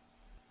look.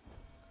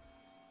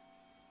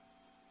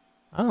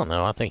 I don't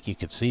know. I think you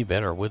could see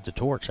better with the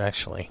torch,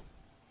 actually.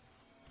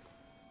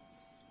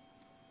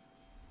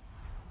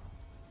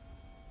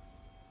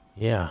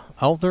 Yeah.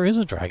 Oh, there is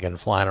a dragon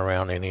flying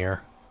around in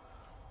here.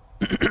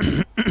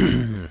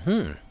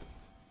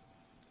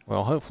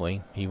 Well,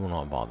 hopefully he will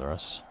not bother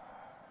us.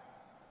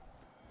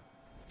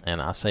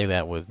 And I say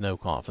that with no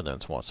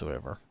confidence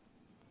whatsoever.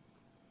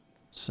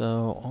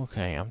 So,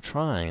 okay, I'm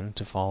trying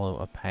to follow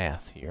a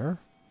path here.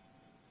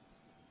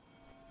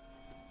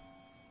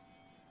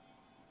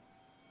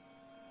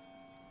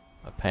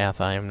 A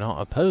path I am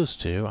not opposed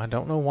to. I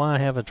don't know why I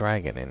have a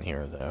dragon in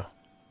here, though.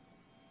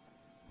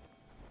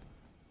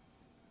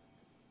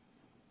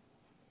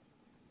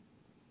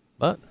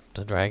 But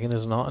the dragon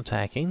is not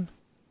attacking.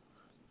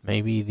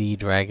 Maybe the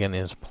dragon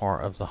is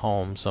part of the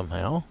home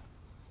somehow.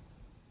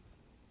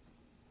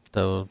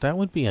 Though that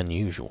would be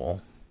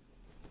unusual.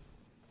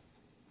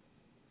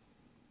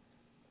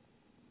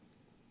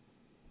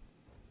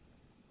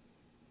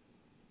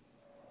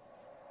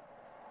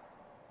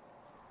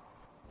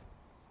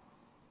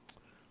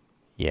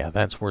 Yeah,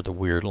 that's where the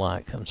weird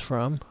light comes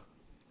from.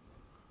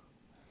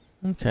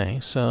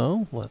 Okay,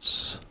 so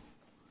let's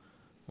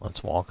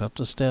walk up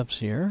the steps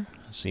here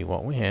and see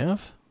what we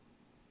have.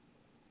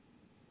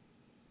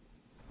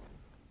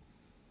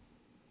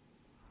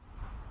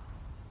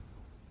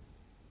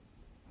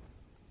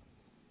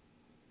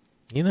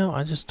 You know,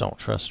 I just don't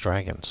trust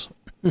dragons.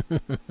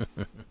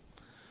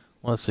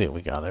 Let's see what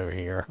we got over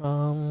here.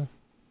 A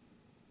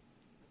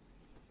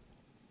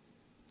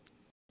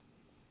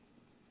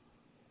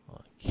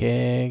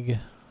keg.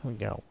 We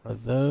got one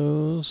of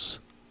those.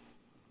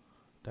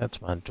 That's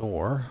my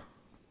door.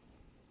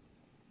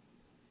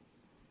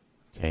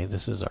 Okay,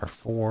 this is our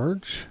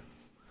forge.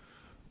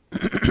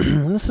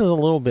 This is a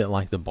little bit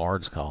like the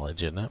Bard's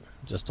College, isn't it?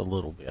 Just a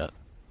little bit.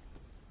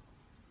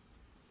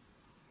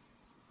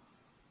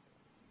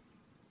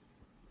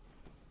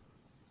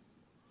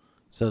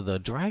 So the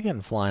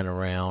dragon flying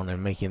around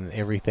and making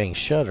everything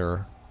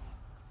shudder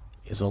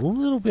is a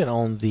little bit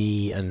on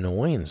the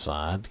annoying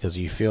side, because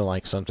you feel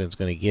like something's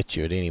going to get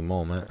you at any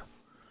moment.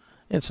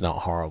 It's not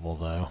horrible,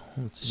 though.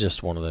 It's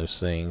just one of those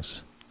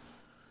things.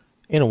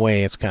 In a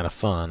way, it's kind of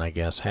fun, I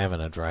guess,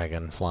 having a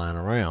dragon flying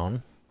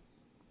around.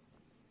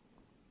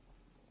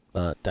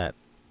 But that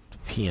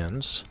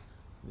depends.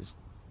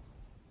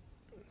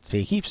 See,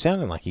 he keeps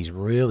sounding like he's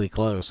really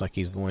close, like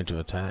he's going to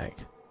attack.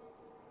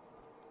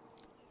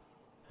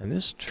 And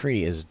this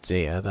tree is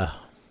dead. I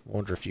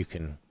wonder if you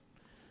can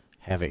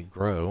have it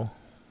grow.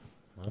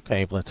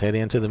 Okay, let's head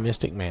into the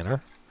Mystic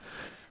Manor.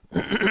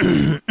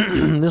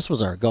 This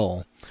was our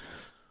goal.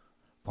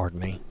 Pardon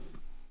me.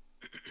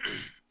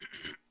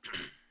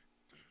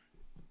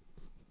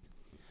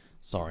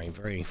 Sorry,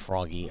 very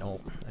froggy.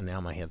 Oh, and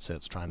now my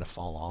headset's trying to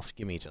fall off.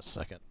 Give me just a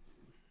second.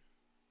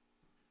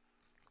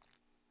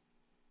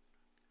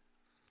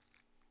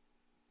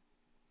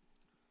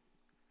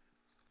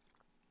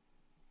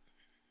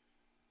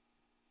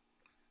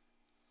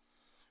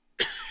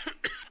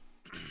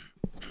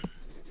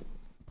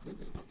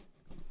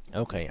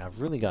 Okay, I've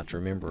really got to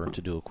remember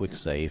to do a quick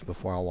save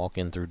before I walk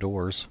in through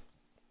doors.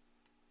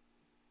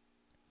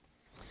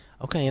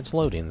 Okay, it's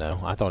loading though.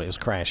 I thought it was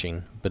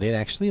crashing, but it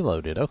actually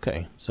loaded.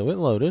 Okay, so it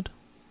loaded.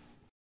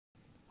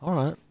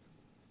 Alright.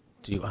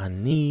 Do I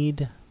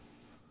need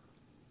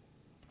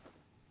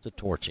the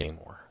torch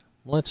anymore?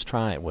 Let's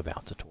try it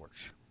without the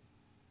torch.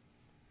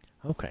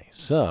 Okay,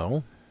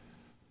 so...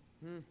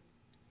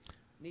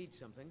 Need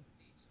something?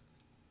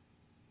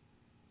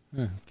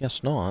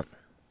 Guess not.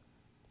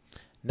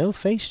 No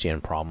face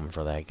gen problem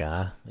for that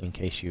guy, in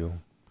case you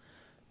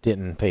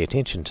didn't pay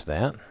attention to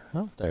that.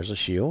 Oh, there's a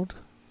shield.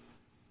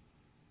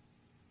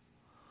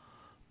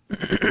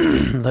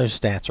 Those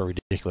stats are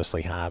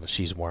ridiculously high, but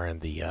she's wearing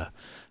the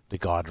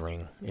god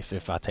ring.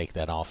 If I take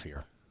that off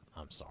here,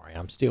 I'm sorry.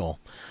 I'm still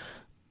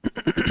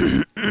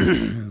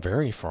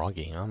very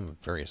froggy. I'm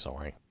very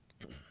sorry.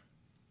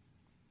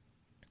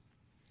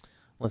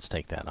 Let's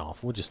take that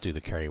off. We'll just do the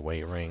carry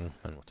weight ring,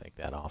 and we'll take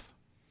that off.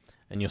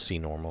 And you'll see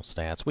normal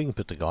stats. We can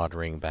put the god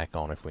ring back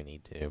on if we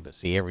need to, but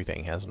see,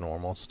 everything has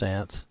normal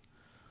stats.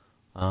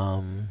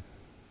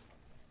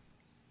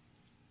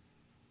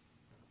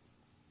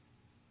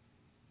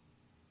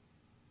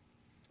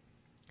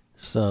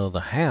 So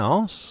the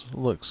house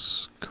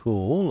looks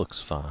cool,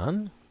 looks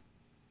fun.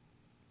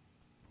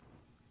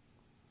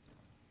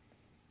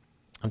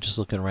 I'm just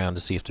looking around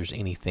to see if there's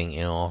anything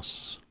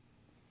else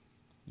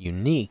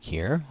unique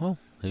here. Oh,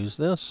 who's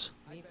this?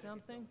 Need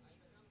something?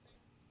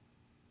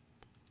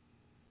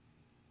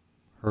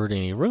 Heard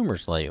any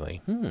rumors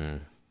lately?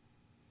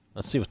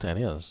 Let's see what that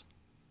is.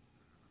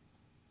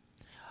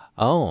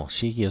 Oh,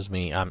 she gives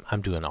me...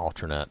 I'm doing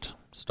alternate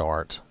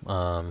start.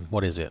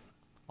 What is it?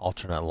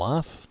 Alternate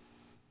life?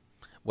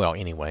 Well,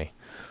 anyway.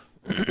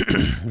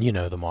 You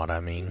know the mod I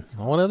mean.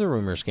 What other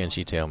rumors can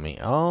she tell me?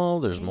 Oh,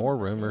 there's more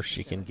rumors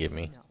she can give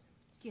me.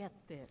 Get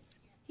this.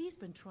 He's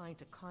been trying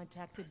to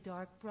contact the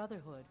Dark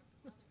Brotherhood.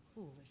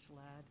 Foolish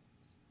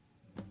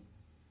lad.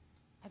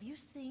 Have you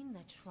seen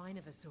that Shrine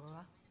of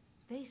Azura?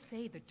 They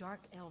say the Dark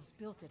Elves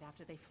built it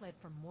after they fled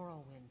from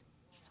Morrowind.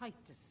 Sight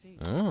to see.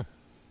 Oh.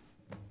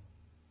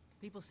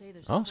 People say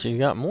there's... Oh, she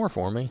got more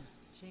for me.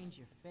 Change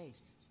your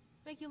face.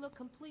 Make you look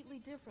completely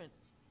different.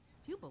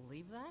 Do you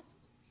believe that?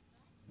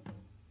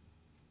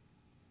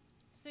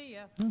 See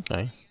ya.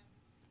 Okay.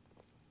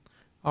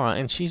 Alright,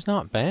 and she's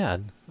not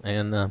bad.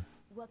 And,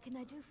 What can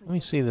I do for let me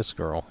see this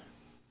girl.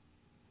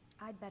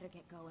 I'd better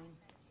get going.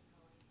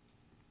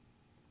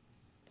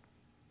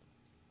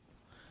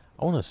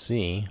 I want to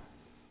see.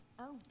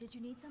 Oh, did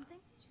you need something?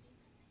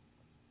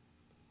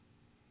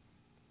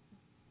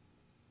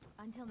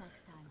 Until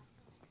next time.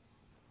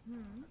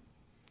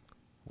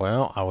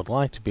 Well, I would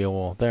like to be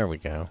able... There we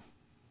go.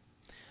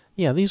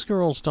 Yeah, these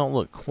girls don't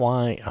look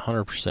quite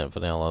 100%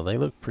 vanilla. They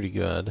look pretty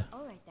good.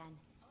 Alright then.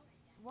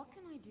 What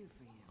can I do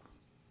for you?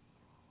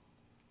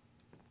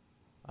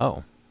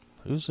 Oh,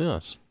 who's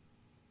this?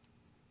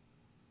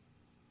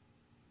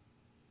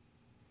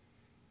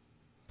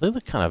 They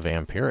look kind of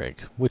vampiric,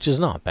 which is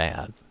not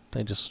bad.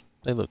 They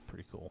look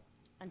pretty cool.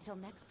 Until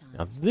next time.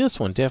 Now, this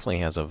one definitely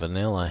has a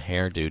vanilla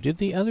hairdo. Did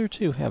the other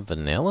two have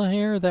vanilla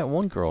hair? That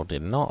one girl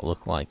did not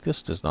look like...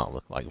 This does not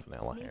look like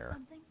vanilla Need hair.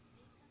 something?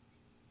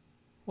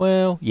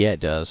 Well, yeah, it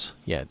does.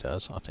 Yeah, it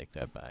does. I'll take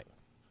that back.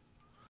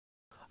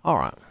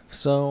 Alright,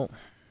 so...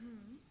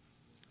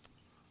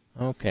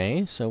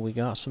 Okay, so we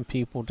got some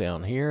people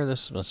down here.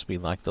 This must be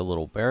like the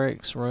little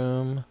barracks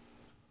room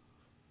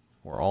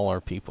where all our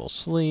people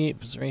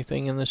sleep. Is there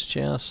anything in this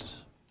chest?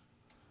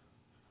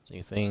 Is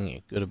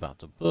anything good about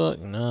the book?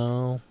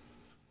 No.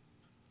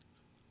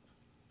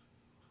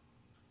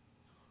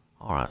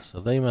 Alright,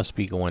 so they must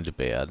be going to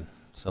bed.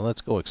 So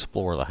let's go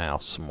explore the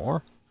house some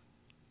more.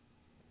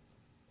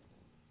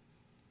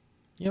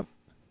 Yep.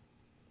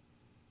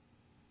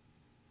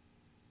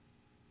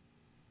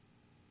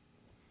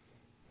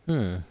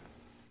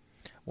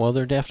 Well,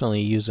 they're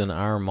definitely using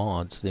our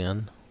mods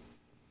then.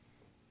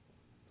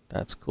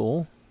 That's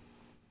cool.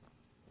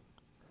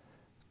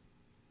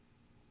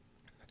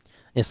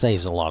 It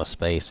saves a lot of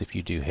space if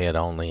you do head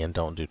only and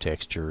don't do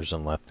textures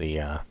and let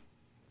the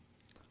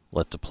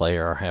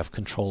player have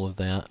control of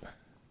that.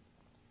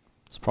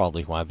 It's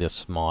probably why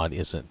this mod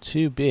isn't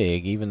too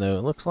big, even though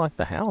it looks like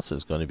the house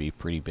is going to be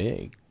pretty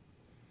big.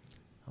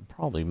 I'm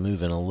probably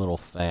moving a little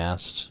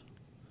fast.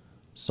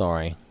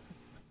 Sorry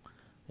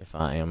if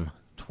I am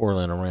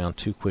twirling around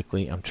too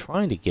quickly. I'm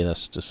trying to get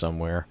us to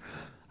somewhere.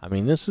 I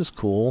mean, this is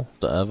cool,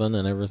 the oven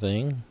and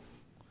everything.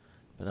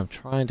 But I'm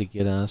trying to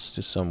get us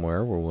to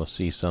somewhere where we'll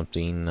see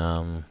something,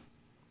 I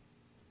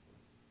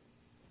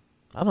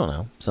don't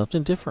know,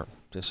 something different.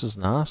 This is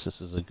nice.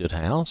 This is a good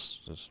house.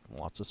 There's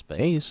lots of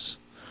space.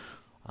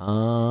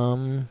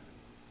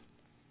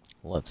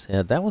 Let's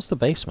head... That was the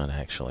basement,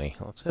 actually.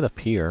 Let's head up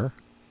here.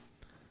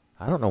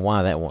 I don't know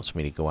why that wants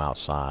me to go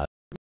outside.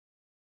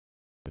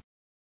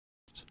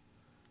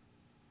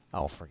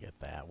 Oh, forget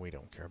that. We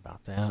don't care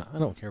about that. I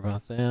don't care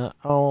about that.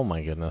 Oh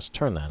my goodness,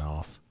 turn that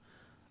off.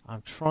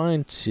 I'm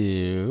trying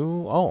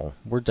to... Oh,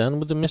 we're done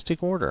with the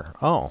Mystic Order.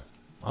 Oh,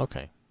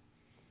 okay.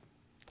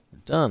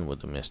 Done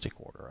with the Mystic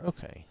Order.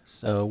 Okay,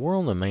 so we're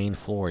on the main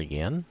floor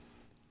again.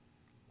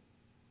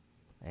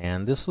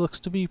 And this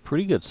looks to be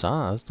pretty good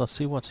sized. Let's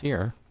see what's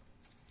here.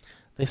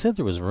 They said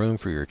there was room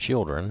for your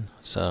children,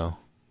 so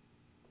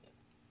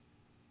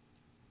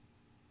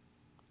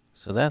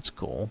that's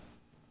cool.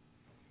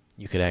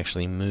 You could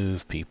actually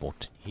move people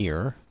to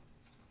here.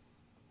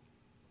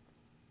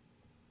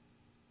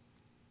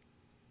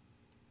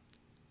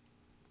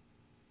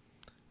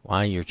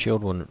 Why your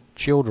children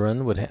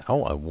would have...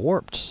 Oh, a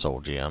warped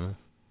soul gem.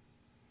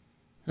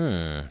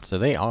 So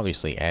they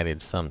obviously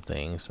added some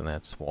things, and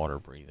that's water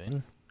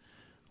breathing.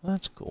 Well,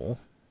 that's cool.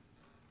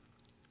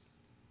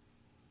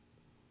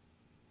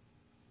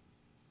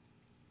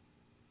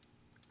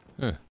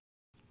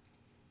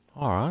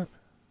 Alright.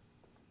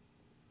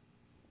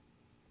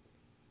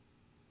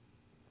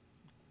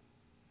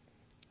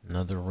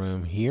 Another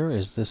room here.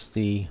 Is this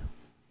the...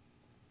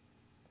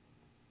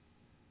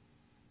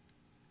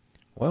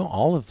 Well,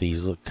 all of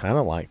these look kind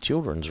of like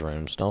children's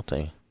rooms, don't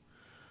they?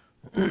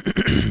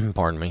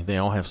 Pardon me. They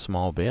all have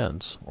small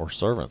beds, or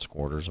servants'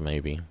 quarters,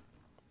 maybe.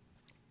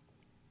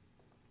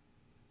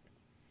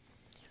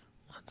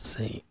 Let's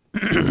see.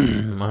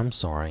 I'm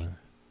sorry.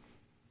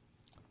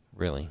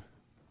 Really.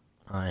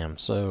 I am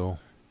so...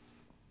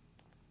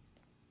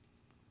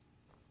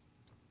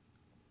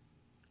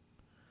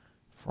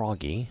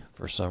 froggy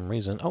for some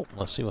reason. Oh,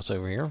 let's see what's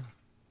over here.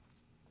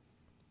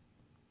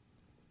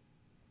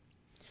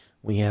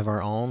 We have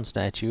our own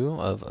statue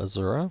of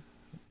Azura.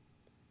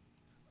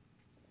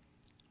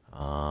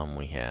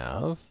 We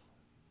have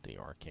the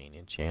Arcane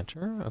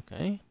Enchanter.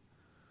 Okay.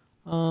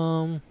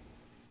 Oh,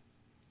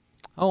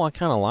 I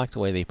kind of like the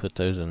way they put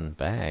those in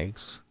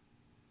bags.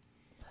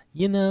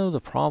 You know,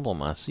 the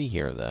problem I see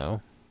here,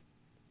 though,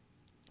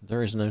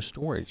 there is no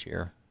storage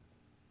here.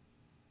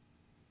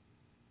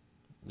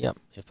 Yep,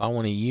 if I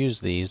want to use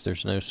these,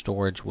 there's no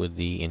storage with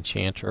the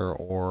Enchanter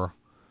or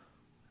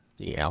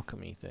the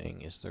alchemy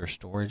thing. Is there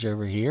storage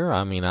over here?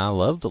 I mean, I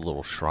love the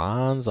little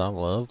shrines. I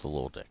love the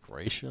little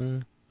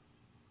decoration.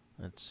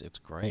 It's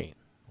great,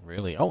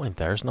 really. Oh, and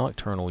there's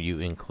Nocturnal. You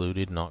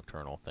included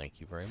Nocturnal.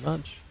 Thank you very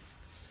much.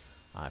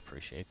 I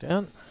appreciate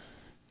that.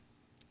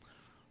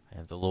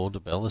 And the little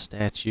Debella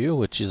statue,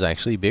 which is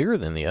actually bigger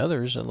than the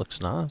others. It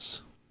looks nice.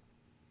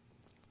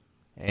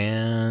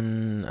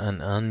 And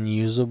an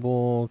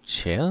unusable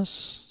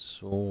chest.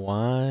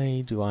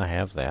 Why do I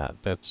have that?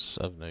 That's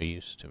of no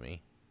use to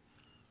me.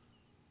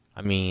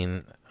 I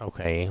mean,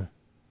 okay,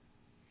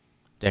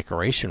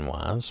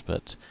 decoration-wise,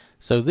 but...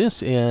 So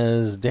this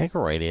is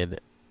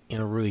decorated in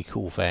a really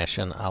cool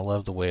fashion. I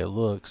love the way it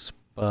looks,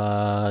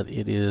 but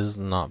it is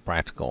not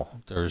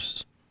practical.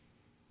 There's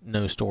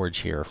no storage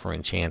here for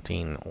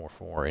enchanting or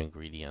for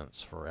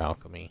ingredients for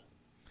alchemy.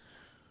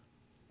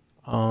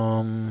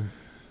 I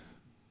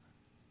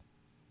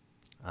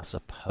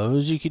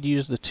suppose you could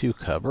use the two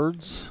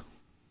cupboards.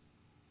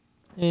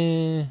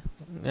 I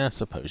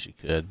suppose you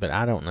could, but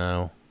I don't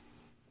know.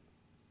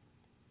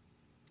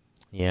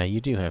 Yeah,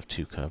 you do have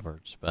two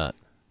cupboards, but...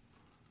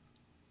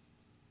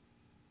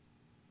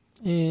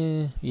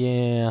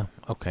 yeah.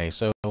 Okay,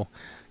 so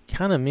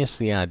kind of missed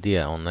the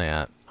idea on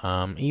that.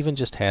 Even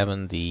just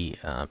having the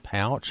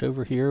pouch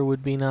over here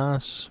would be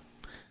nice.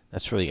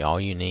 That's really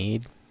all you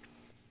need.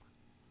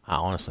 I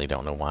honestly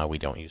don't know why we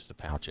don't use the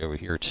pouch over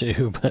here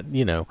too, but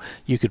you know,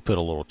 you could put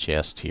a little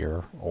chest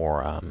here,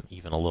 or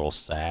even a little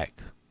sack.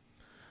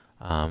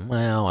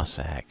 Well, a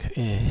sack.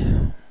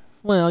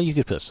 Well, you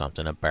could put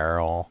something, a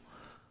barrel,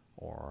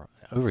 or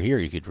over here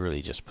you could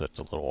really just put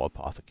the little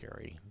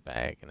apothecary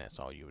bag, and that's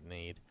all you would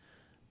need.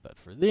 But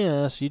for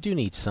this, you do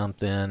need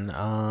something,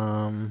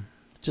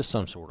 just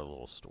some sort of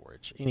little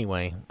storage.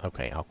 Anyway,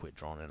 okay, I'll quit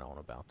droning on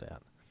about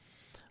that.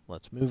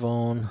 Let's move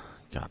on.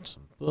 Got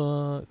some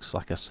books.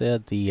 Like I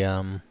said,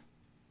 there's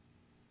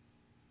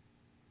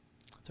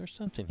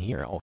something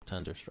here. Oh,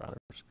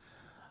 Thunderstriders.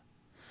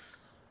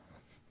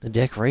 The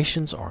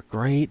decorations are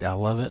great. I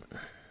love it.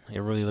 It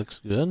really looks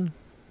good.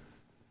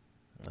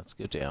 Let's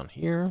go down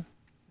here.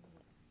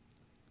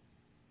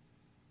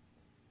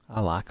 I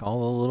like all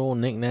the little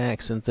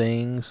knickknacks and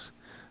things.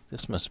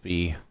 This must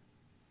be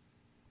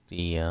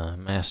the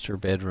master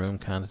bedroom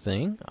kind of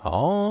thing.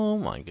 Oh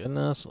my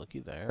goodness, looky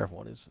there.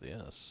 What is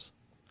this?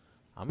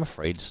 I'm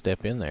afraid to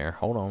step in there.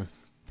 Hold on.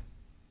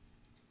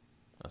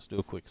 Let's do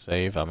a quick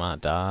save. I might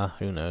die.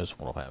 Who knows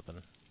what'll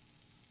happen.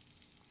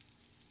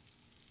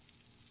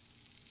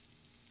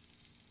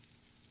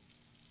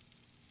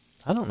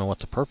 I don't know what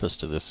the purpose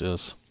to this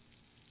is.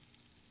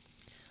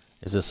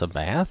 Is this a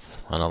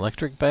bath? An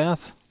electric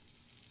bath?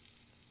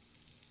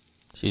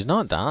 She's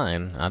not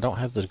dying. I don't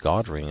have the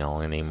god ring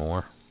on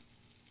anymore.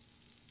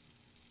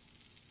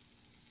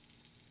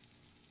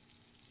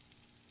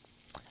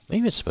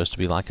 Maybe it's supposed to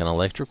be like an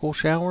electrical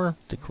shower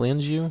to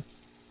cleanse you.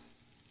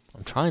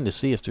 I'm trying to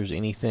see if there's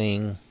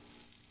anything...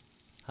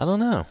 I don't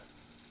know.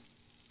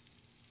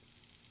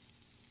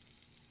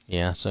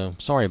 Yeah, so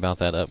sorry about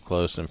that up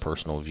close and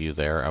personal view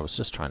there. I was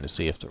just trying to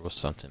see if there was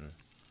something...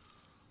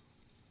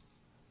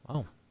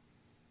 Oh.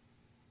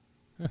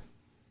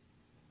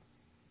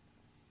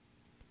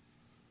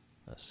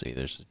 Let's see,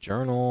 there's the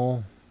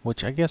journal,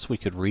 which I guess we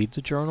could read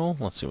the journal.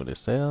 Let's see what it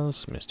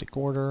says. Mystic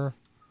Order.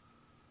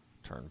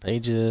 Turn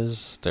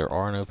pages. There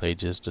are no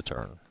pages to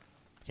turn.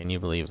 Can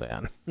you believe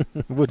that?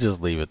 We'll just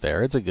leave it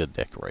there. It's a good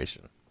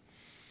decoration.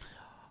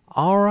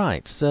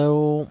 Alright,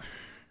 so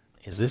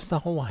is this the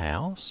whole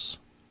house?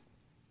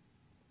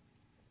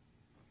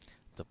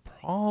 The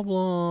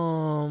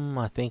problem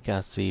I think I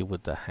see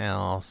with the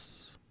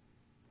house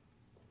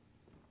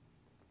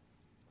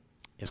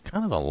is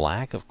kind of a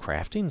lack of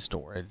crafting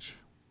storage.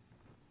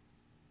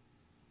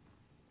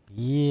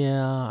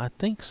 Yeah, I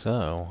think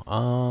so.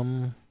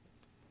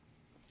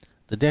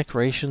 The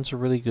decorations are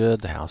really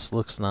good. The house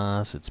looks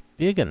nice. It's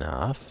big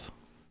enough.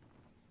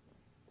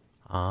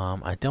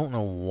 I don't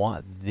know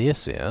what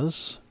this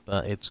is,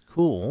 but it's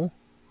cool.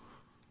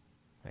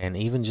 And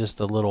even just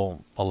a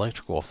little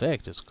electrical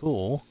effect is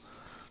cool.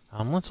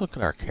 Let's look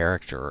at our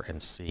character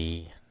and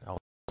see. Oh,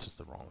 this is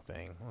the wrong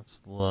thing.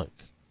 Let's look.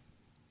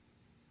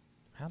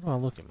 How do I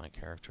look at my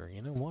character?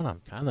 You know what?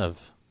 I'm kind of...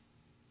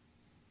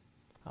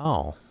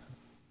 Oh.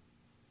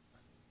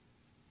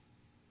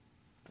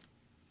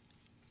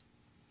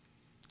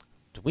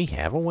 Do we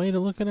have a way to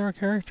look at our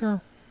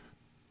character?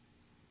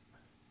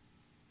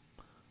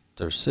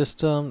 There's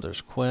system,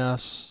 there's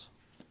quests.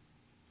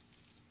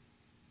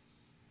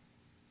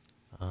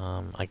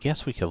 I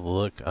guess we could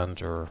look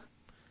under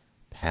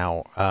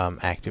power,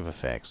 active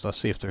effects. Let's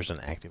see if there's an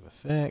active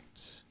effect.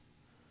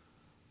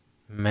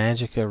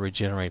 Magicka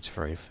regenerates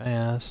very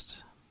fast.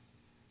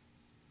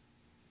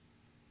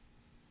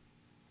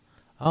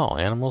 Oh,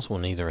 animals will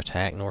neither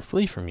attack nor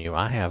flee from you.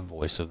 I have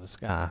Voice of the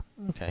Sky.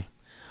 Okay.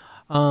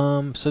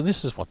 So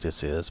this is what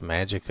this is.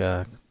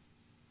 Magicka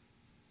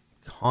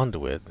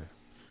Conduit.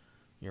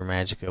 Your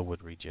Magicka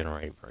would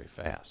regenerate very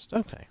fast.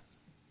 Okay.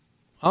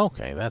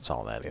 Okay, that's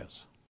all that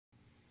is.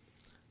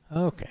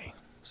 Okay,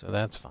 so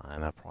that's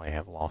fine. I probably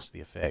have lost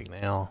the effect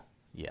now.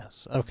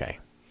 Yes, okay.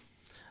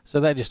 So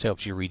that just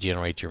helps you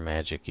regenerate your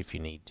magic if you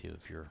need to,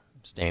 if you're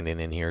standing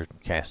in here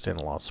casting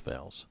a lot of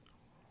spells.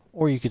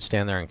 Or you could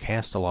stand there and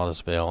cast a lot of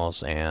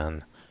spells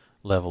and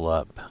level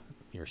up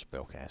your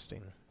spell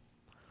casting.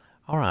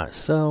 Alright,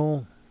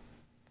 so...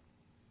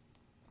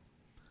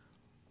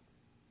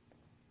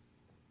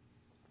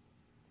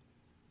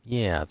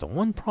 yeah, the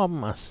one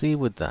problem I see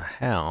with the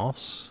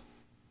house...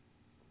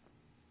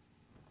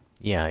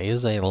 yeah,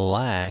 is a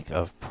lack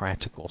of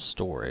practical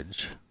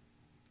storage.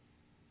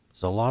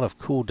 There's a lot of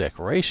cool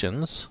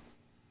decorations.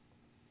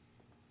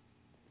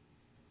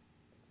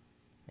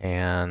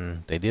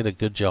 And they did a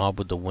good job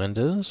with the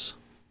windows.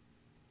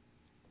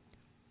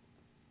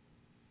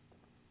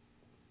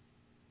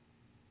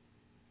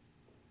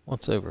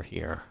 What's over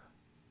here?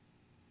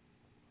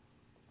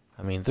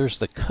 I mean, there's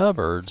the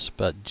cupboards,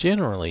 but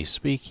generally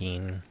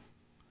speaking,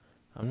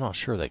 I'm not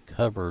sure that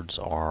cupboards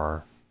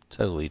are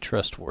totally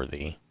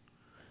trustworthy.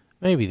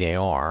 Maybe they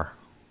are.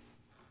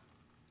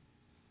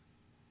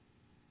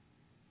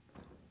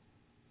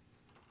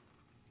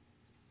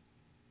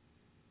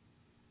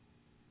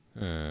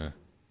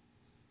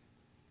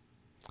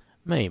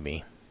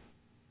 Maybe.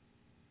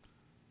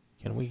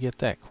 Can we get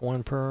that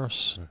coin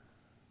purse?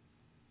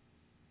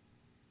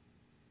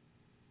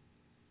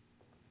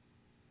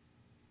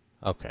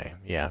 Okay,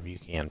 yeah, you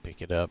can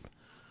pick it up.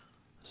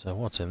 So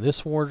what's in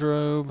this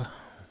wardrobe?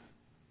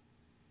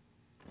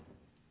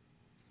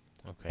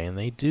 Okay, and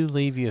they do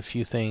leave you a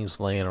few things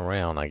laying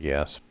around, I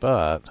guess,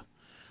 but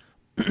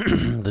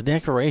the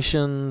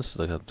decorations,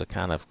 the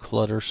kind of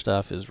clutter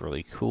stuff is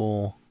really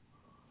cool.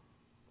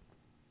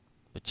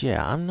 But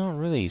yeah, I'm not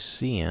really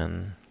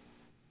seeing...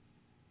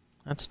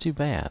 that's too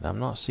bad. I'm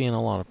not seeing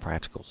a lot of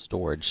practical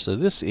storage. So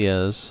this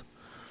is...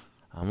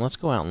 let's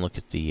go out and look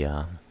at the...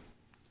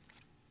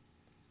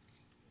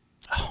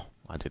 oh,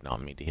 I did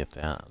not mean to hit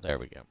that. There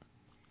we go.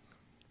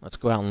 Let's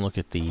go out and look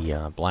at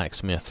the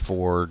blacksmith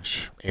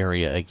forge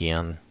area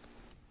again.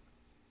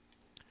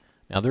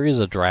 Now there is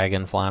a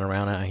dragon flying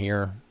around out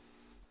here.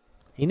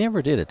 He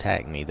never did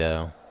attack me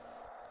though.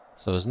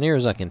 So as near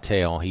as I can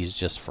tell, he's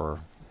just for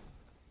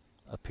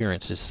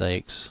appearance's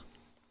sakes.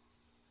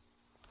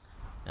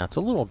 Now it's a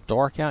little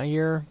dark out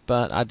here,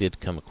 but I did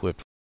come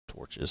equipped with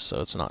torches, so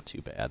it's not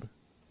too bad.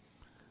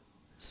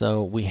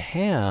 So we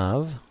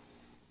have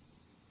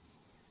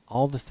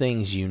all the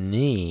things you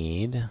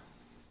need.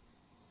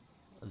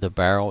 The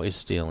barrel is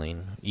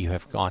stealing. You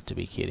have got to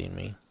be kidding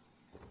me.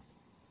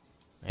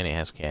 And it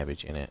has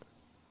cabbage in it.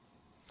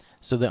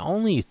 So the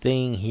only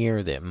thing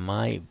here that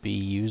might be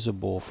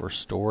usable for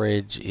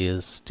storage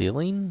is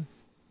stealing.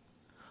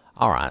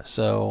 Alright,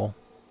 so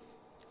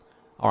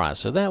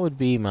that would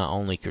be my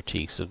only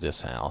critiques of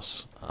this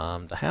house.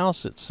 The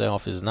house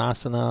itself is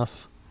nice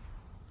enough.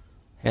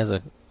 Has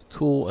a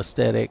cool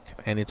aesthetic.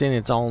 And it's in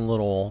its own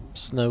little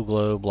snow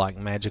globe like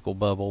magical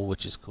bubble,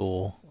 which is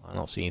cool. I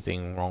don't see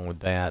anything wrong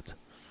with that.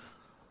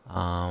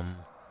 I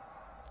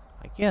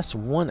guess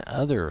one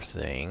other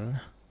thing.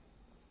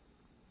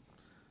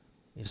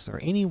 Is there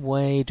any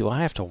way, do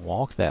I have to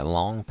walk that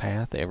long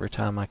path every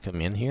time I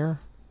come in here?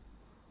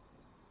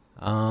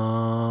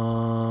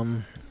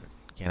 Can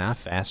I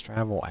fast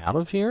travel out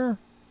of here?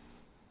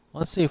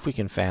 Let's see if we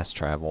can fast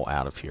travel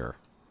out of here.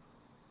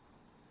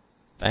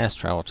 Fast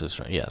travel to,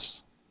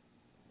 yes.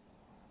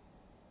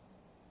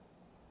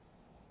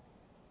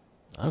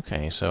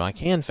 Okay, so I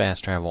can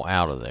fast travel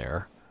out of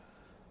there.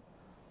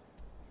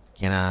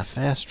 Can I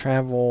fast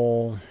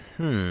travel?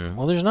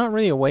 Well, there's not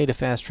really a way to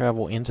fast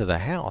travel into the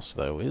house,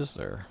 though, is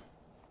there?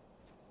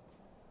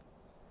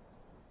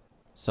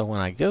 So when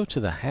I go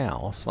to the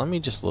house, let me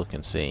just look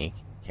and see.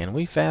 Can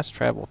we fast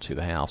travel to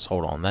the house?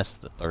 Hold on, that's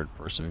the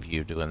third-person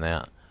view doing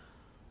that.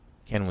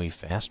 Can we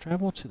fast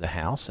travel to the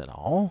house at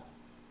all?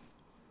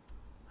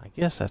 I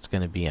guess that's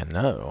going to be a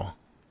no.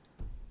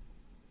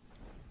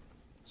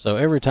 So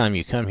every time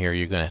you come here,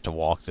 you're going to have to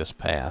walk this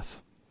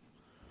path.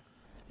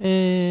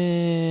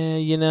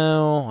 You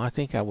know, I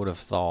think I would have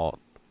thought,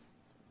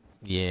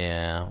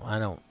 yeah, I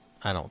don't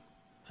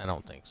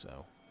think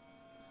so.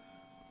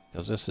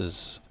 Because this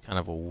is kind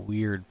of a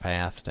weird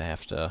path to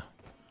have to,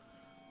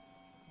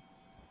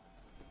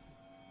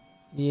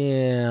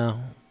 yeah.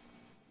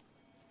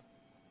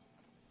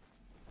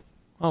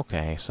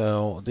 Okay,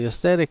 so the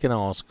aesthetic and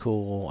all is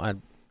cool. I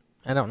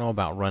don't know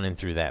about running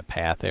through that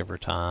path every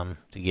time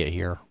to get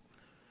here.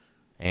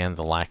 And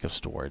the lack of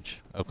storage.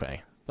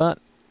 Okay, but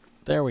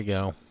there we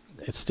go.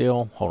 It's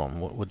still, hold on,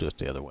 we'll do it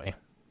the other way.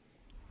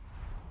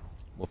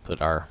 We'll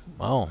put our,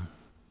 oh,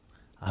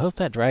 I hope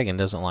that dragon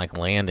doesn't like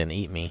land and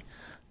eat me.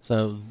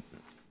 So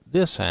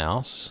this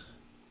house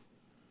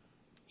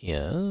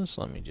is,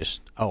 let me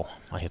just, oh,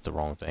 I hit the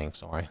wrong thing,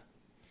 sorry.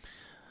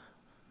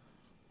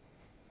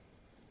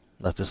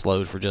 Let this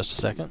load for just a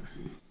second.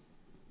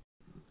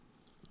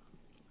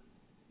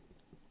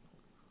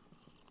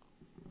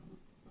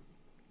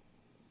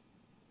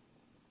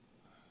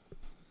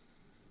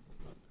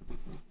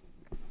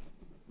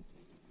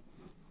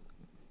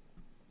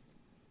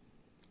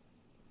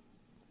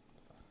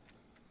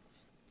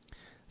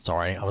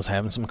 Sorry, I was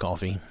having some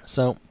coffee.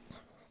 So,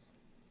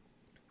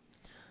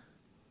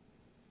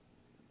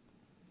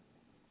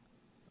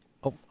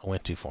 oh, I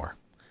went too far.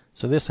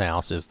 So this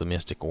house is the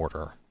Mystic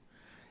Order.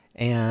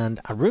 And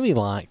I really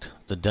liked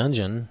the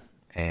dungeon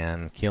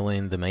and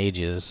killing the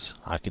mages.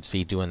 I could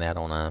see doing that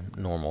on a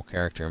normal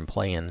character and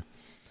playing.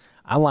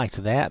 I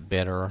liked that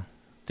better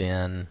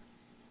than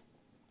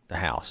the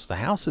house. The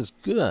house is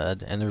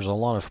good, and there's a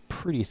lot of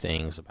pretty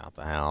things about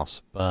the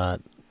house,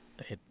 but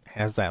it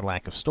has that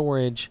lack of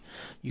storage.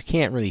 You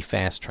can't really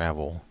fast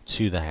travel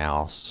to the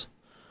house,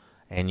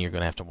 and you're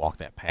going to have to walk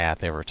that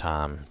path every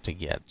time to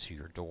get to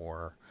your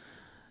door.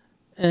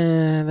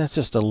 And that's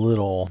just a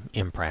little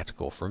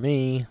impractical for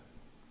me.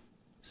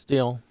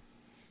 Still,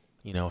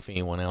 you know, if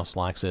anyone else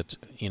likes it,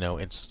 you know,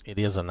 it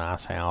is a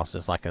nice house.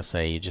 It's like I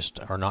say, you just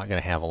are not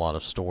going to have a lot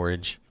of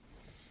storage.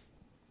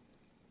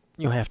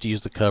 You'll have to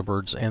use the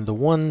cupboards, and the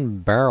one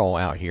barrel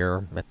out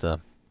here at the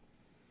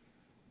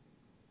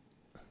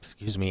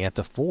at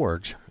the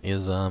forge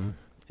is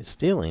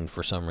stealing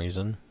for some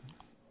reason.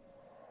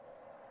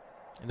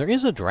 There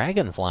is a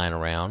dragon flying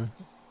around,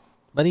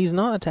 but he's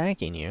not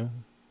attacking you.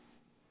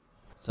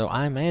 So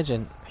I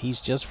imagine he's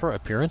just for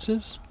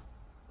appearances.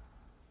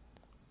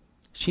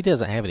 She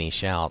doesn't have any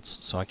shouts,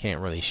 so I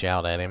can't really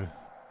shout at him.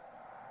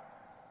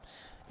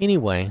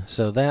 Anyway,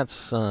 so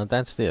that's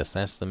this.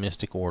 That's the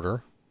Mystic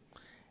Order,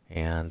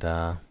 and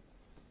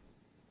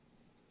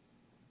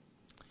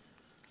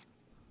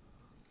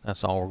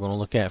that's all we're going to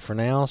look at for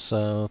now.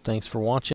 So thanks for watching.